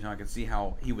at the same time, I can see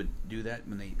how he would do that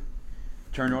when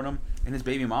turned on him, and his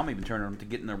baby mama even turned on him to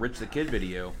get in the Rich the Kid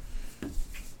video.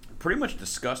 Pretty much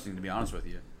disgusting, to be honest with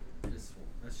you. That shit's wild.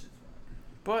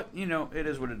 But, you know, it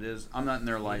is what it is. I'm not in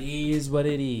their life. It is what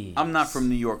it is. I'm not from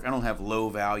New York. I don't have low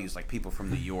values like people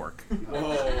from New York.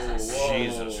 Whoa,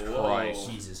 Jesus Christ.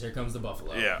 Jesus, here comes the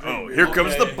Buffalo. Yeah, oh, here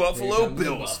comes the Buffalo Here comes the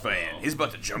Bills Buffalo. fan. He's about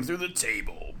to jump through the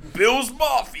table. Bills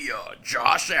Mafia,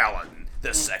 Josh Allen,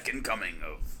 the second coming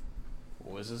of,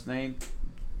 what was his name?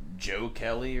 Joe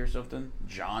Kelly or something?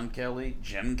 John Kelly?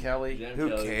 Jim Kelly? Jim Who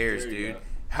Kelly. cares, There you dude? go.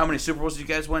 How many Super Bowls did you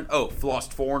guys win? Oh,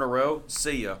 lost 4 in a row?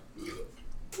 See ya.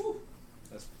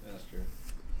 That's true.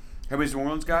 How many New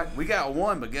Orleans got? We got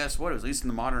 1, but guess what? It was at least in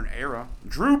the modern era.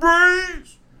 Drew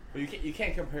Brees! But you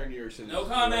can't compare New York City No to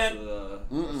the comment. rest of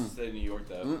the state of New York,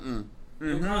 though. Mm-mm.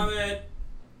 No comment.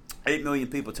 8 million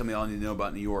people tell me all I need to know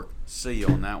about New York. See you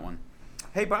on that one.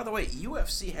 Hey, by the way,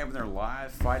 UFC having their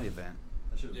live fight event.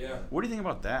 Yeah. What do you think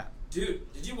about that? Dude,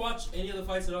 did you watch any of the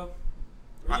fights at all?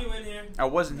 Were you in here? I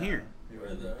wasn't here. You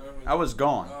were there. I was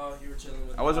gone. Oh, you were chilling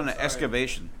with I was on I'm an sorry.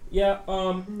 excavation. Yeah,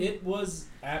 it was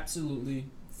absolutely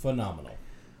phenomenal.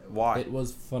 Why? It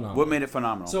was phenomenal. What made it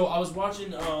phenomenal? So I was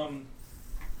watching. Do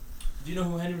you know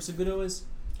who Henry Cejudo is?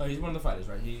 Oh, he's one of the fighters,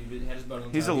 right? He had his belt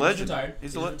on. He's time. a He was legend. retired.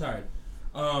 He's He was retired.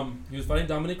 He was fighting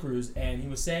Dominic Cruz, and he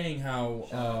was saying how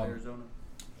Shout out Arizona.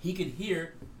 he could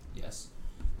hear, yes,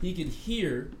 he could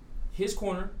hear his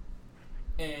corner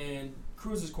and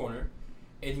Cruz's corner,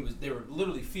 and they were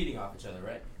literally feeding off each other,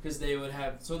 right? Because they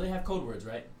have code words,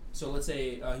 right? So let's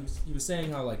say he was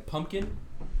saying how like pumpkin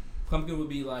would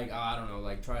be like, I don't know,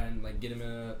 like try and like get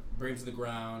him bring him to the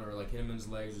ground or like hit him in his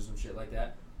legs or some shit like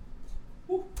that.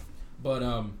 Woo. But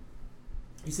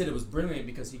he said it was brilliant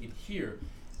because he could hear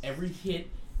every hit.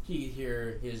 He could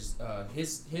hear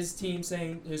his team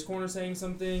saying, his corner saying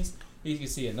some things. He could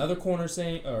see another corner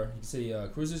saying, or he could see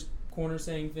Cruz's corner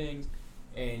saying things,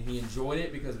 and he enjoyed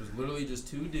it because it was literally just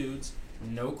 2 dudes,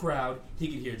 no crowd. He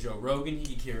could hear Joe Rogan.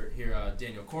 He could hear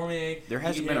Daniel Cormier. There He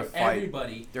hasn't could been a hear fight.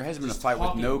 Everybody. There hasn't been a just fight with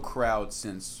talking. no crowd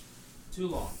since. Too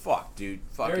long. Fuck, dude.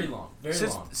 Fucking, Very long. Very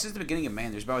since, long. Since the beginning of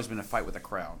man, there's always been a fight with a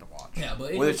crowd to watch. Yeah,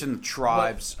 but whether it's in the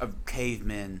tribes of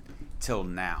cavemen till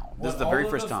now. This is the very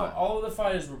first time. All of the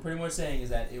fighters were pretty much saying is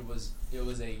that it was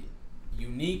a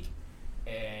unique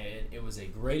and it was a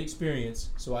great experience.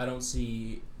 So I don't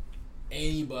see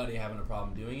anybody having a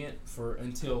problem doing it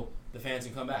until the fans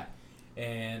can come back.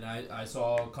 And I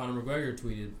saw Conor McGregor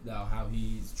tweeted how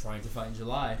he's trying to fight in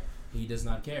July. He does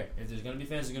not care. If there's going to be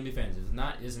fans, there's going to be fans. If it's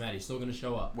not, it doesn't matter. He's still going to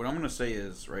show up. What I'm going to say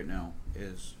is, right now,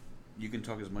 is you can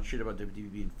talk as much shit about WWE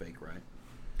being fake, right?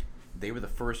 They were the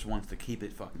first ones to keep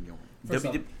it fucking going.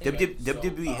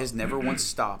 WWE has never once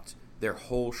stopped their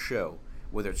whole show,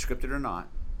 whether it's scripted or not,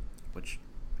 which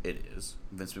it is.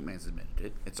 Vince McMahon's admitted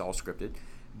it. It's all scripted.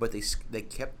 But they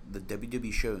kept the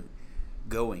WWE show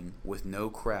going with no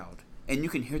crowd. And you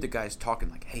can hear the guys talking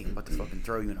like, hey, I'm about to fucking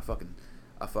throw you in a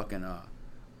fucking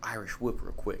Irish whip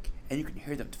real quick. And you can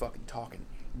hear them fucking talking.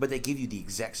 But they give you the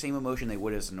exact same emotion they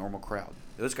would as a normal crowd.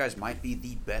 Those guys might be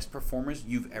the best performers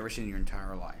you've ever seen in your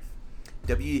entire life.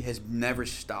 WWE has never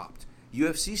stopped.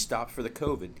 UFC stopped for the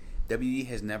COVID. WWE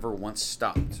has never once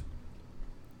stopped.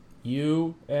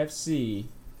 UFC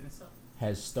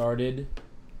has started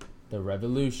the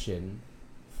revolution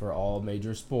for all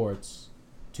major sports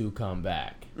to come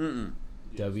back.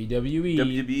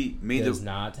 WWE does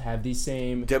not have the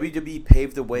same WWE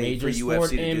paved the way major for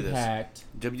sport UFC to do impact.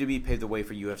 this. WWE paved the way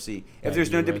for UFC. If that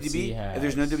there's no UFC WWE, if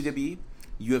there's no WWE,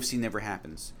 UFC never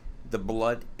happens. The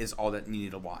blood is all that you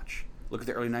need to watch. Look at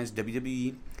the early 90s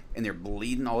WWE, and they're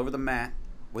bleeding all over the mat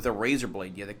with a razor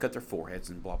blade. Yeah, they cut their foreheads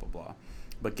and blah, blah, blah.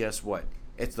 But guess what?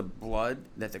 It's the blood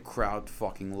that the crowd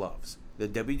fucking loves. The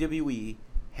WWE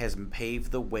has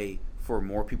paved the way for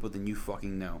more people than you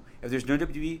fucking know. If there's no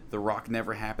WWE, The Rock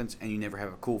never happens, and you never have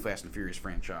a cool Fast and Furious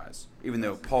franchise. Even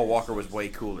though Paul Walker was way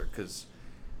cooler, because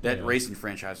that racing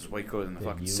franchise was way cooler than the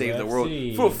fucking Save the World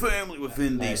for Family with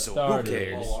Vin Diesel. Who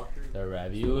cares? The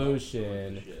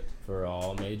revolution for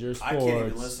all major I can't even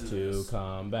sports listen to to this.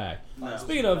 come back. No.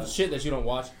 Speaking of shit that you don't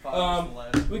watch,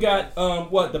 we got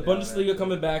the Bundesliga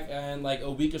coming back in like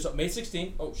a week or so. May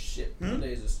 16th. Oh shit! What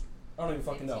day is this? I don't even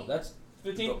fucking know. That's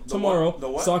 15th. Tomorrow. the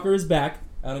what? Soccer is back.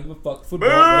 I don't give a fuck. Football,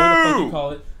 whatever the fuck you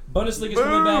call it. Bundesliga's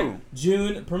coming back.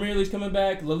 June. Premier League's coming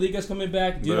back. La Liga's coming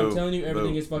back. Dude, I'm telling you,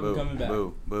 everything is fucking coming back.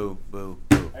 Boo, boo, boo,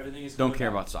 Everything is. Don't coming care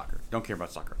back. about soccer. Don't care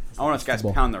about soccer. I want us guys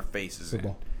Football. pound their faces in.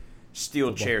 Football. Steel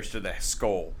Football. chairs to the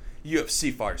skull.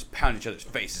 UFC fighters pound each other's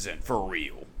faces in for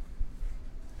real.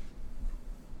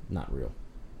 Not real.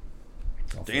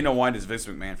 Dana White is Vince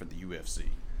McMahon for the UFC.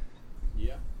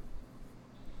 Yeah.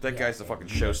 That guy's the fucking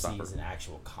UFC is showstopper. an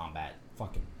actual combat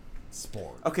fucking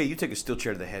sport. Okay, you take a steel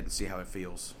chair to the head and see how it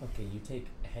feels. Okay, you take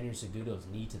Henry Cejudo's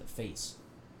knee to the face.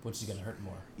 Which is going to hurt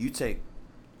more? You take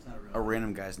It's not real. a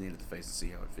random guy's knee to the face and see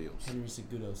how it feels. Henry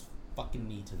Cejudo's fucking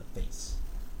knee to the face.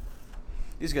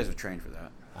 These guys are trained for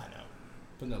that. I know.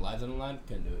 Putting their lives on the line,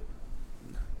 couldn't do it.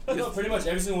 No, pretty much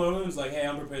every single one of them is like, hey,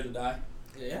 I'm prepared to die.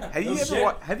 Yeah. Have you no ever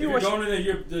shit. have you if watched you're going in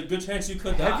there, there's a good chance you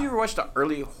could die. Have you ever watched the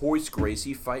early Horace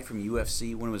Gracie fight from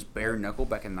UFC when it was bare knuckle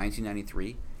back in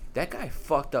 1993? That guy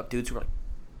fucked up dudes who were like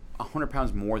 100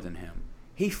 pounds more than him.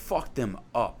 He fucked them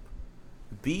up.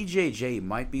 BJJ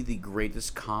might be the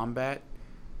greatest combat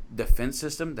defense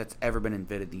system that's ever been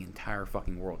invented in the entire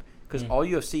fucking world. Because all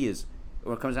UFC is,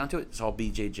 when it comes down to it, it's all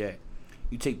BJJ.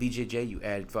 You take BJJ, you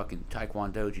add fucking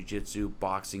Taekwondo, Jiu-Jitsu,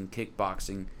 boxing,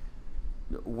 kickboxing,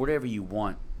 whatever you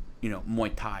want,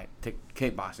 Muay Thai,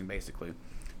 kickboxing basically.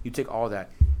 You take all that,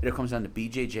 it comes down to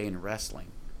BJJ and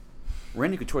wrestling.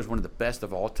 Randy Couture is one of the best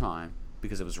of all time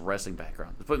because of his wrestling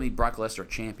background. It's what made Brock Lesnar a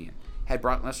champion. Had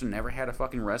Brock Lesnar never had a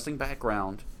fucking wrestling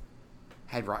background,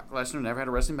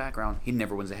 he'd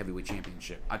never wins a heavyweight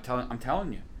championship. I'm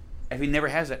telling you. If he never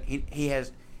has that,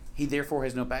 he therefore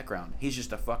has no background. He's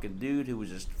just a fucking dude who was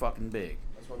just fucking big.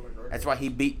 That's why he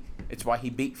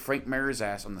beat Frank Mir's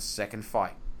ass on the second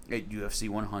fight at UFC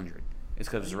 100. It's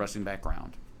because of his wrestling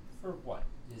background. For what?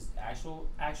 His actual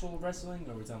wrestling,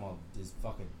 or are we talking about his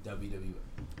fucking WWE?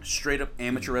 Straight up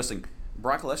amateur wrestling.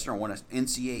 Brock Lesnar won an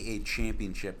NCAA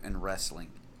championship in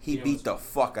wrestling. He beat the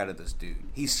fuck out of this dude.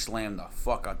 He slammed the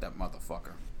fuck out that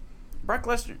motherfucker. Brock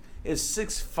Lesnar is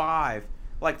 6'5",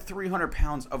 like 300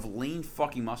 pounds of lean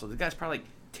fucking muscle. The guy's probably like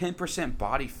 10%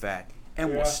 body fat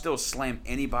and will still slam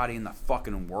anybody in the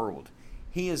fucking world.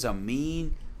 He is a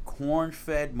mean,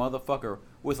 corn-fed motherfucker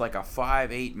with like a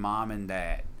 5'8" mom and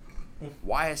dad.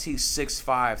 Why is he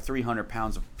 6'5", 300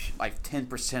 pounds of like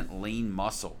 10% lean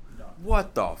muscle?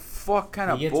 What the fuck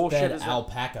kind of bullshit is that?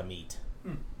 Alpaca meat.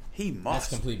 He must.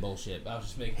 That's complete bullshit. I was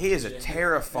just making. He is a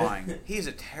terrifying. He is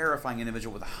a terrifying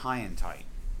individual with a high and tight.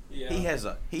 Yeah.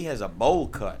 He has a bowl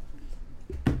cut.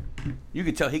 You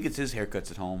can tell he gets his haircuts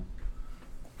at home.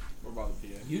 What about the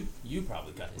PA? You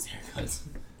probably cut his haircuts.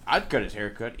 I'd cut his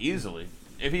haircut easily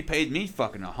if he paid me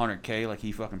fucking $100K like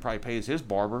he fucking probably pays his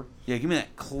barber. Yeah, give me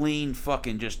that clean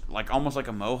fucking just like almost like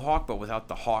a mohawk but without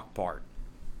the hawk part.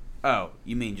 Oh,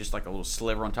 you mean just like a little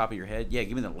sliver on top of your head? Yeah,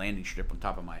 give me the landing strip on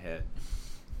top of my head.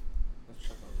 Let's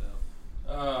check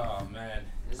those out. Oh man,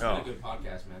 this has been a good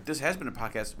podcast, man. This has been a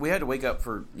podcast. We had to wake up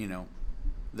for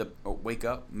wake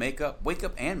up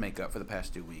and make up for the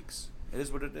past 2 weeks. It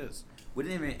is what it is. We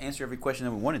didn't even answer every question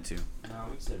that we wanted to. No,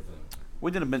 we said it for them.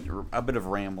 We did a bit of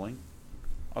rambling.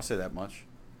 I'll say that much.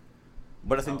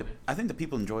 But I think the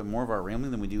people enjoy more of our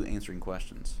rambling than we do answering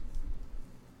questions.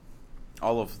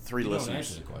 All of three You don't answer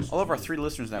listeners. the questions. All of our 3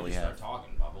 listeners that we Start have.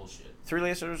 talking about bullshit. 3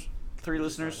 listeners.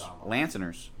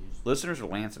 Lanceners. Listeners or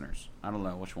Lanceners? I don't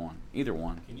know which one. Either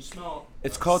one. Can you smell?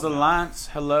 It's called the Lance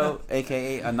Hello,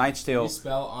 a.k.a. A Knight's Can you Tale.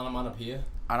 spell onomatopoeia?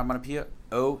 Onomatopoeia.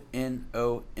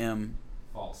 O-N-O-M.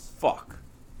 False. Fuck.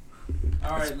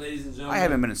 All right, ladies and gentlemen. I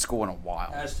haven't been in school in a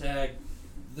while. Hashtag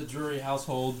the Drury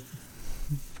household.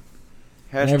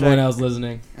 And everyone else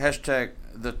listening. Hashtag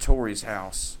the Tory's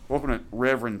house. Welcome to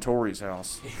Reverend Tory's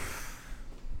house.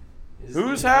 Is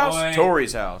Whose the house? boy-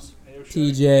 Tory's house.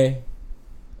 TJ,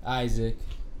 Isaac,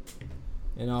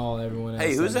 and everyone else.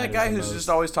 Hey, who's that guy matters the who's most. just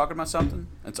always talking about something?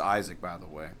 It's Isaac, by the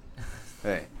way.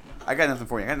 Hey, I got nothing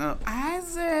for you. I got no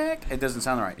Isaac. It doesn't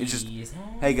sound right. It's just,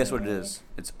 hey, guess what it is?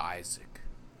 It's Isaac.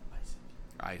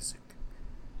 Isaac.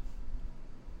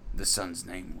 The son's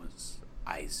name was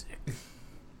Isaac.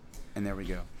 And there we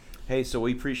go. Hey, so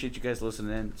we appreciate you guys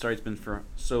listening in. Sorry it's been for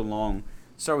so long.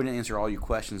 Sorry we didn't answer all your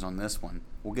questions on this one.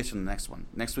 We'll get you on the next one.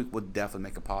 Next week we'll definitely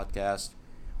make a podcast.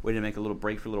 We're going to make a little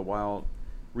break for a little while.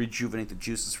 Rejuvenate the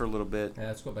juices for a little bit. Yeah,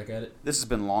 let's go back at it. This has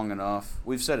been long enough.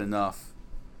 We've said enough.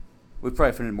 We've probably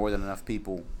offended more than enough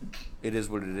people. It is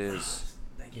what it is.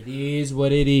 It is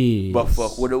what it is. But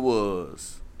fuck what it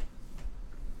was.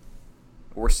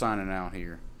 We're signing out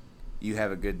here. You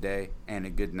have a good day and a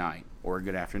good night or a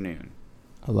good afternoon.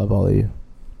 I love all of you.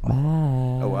 Bye.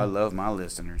 Oh, I love my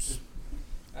listeners.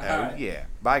 All Oh, right. yeah.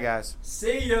 Bye, guys.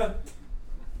 See ya.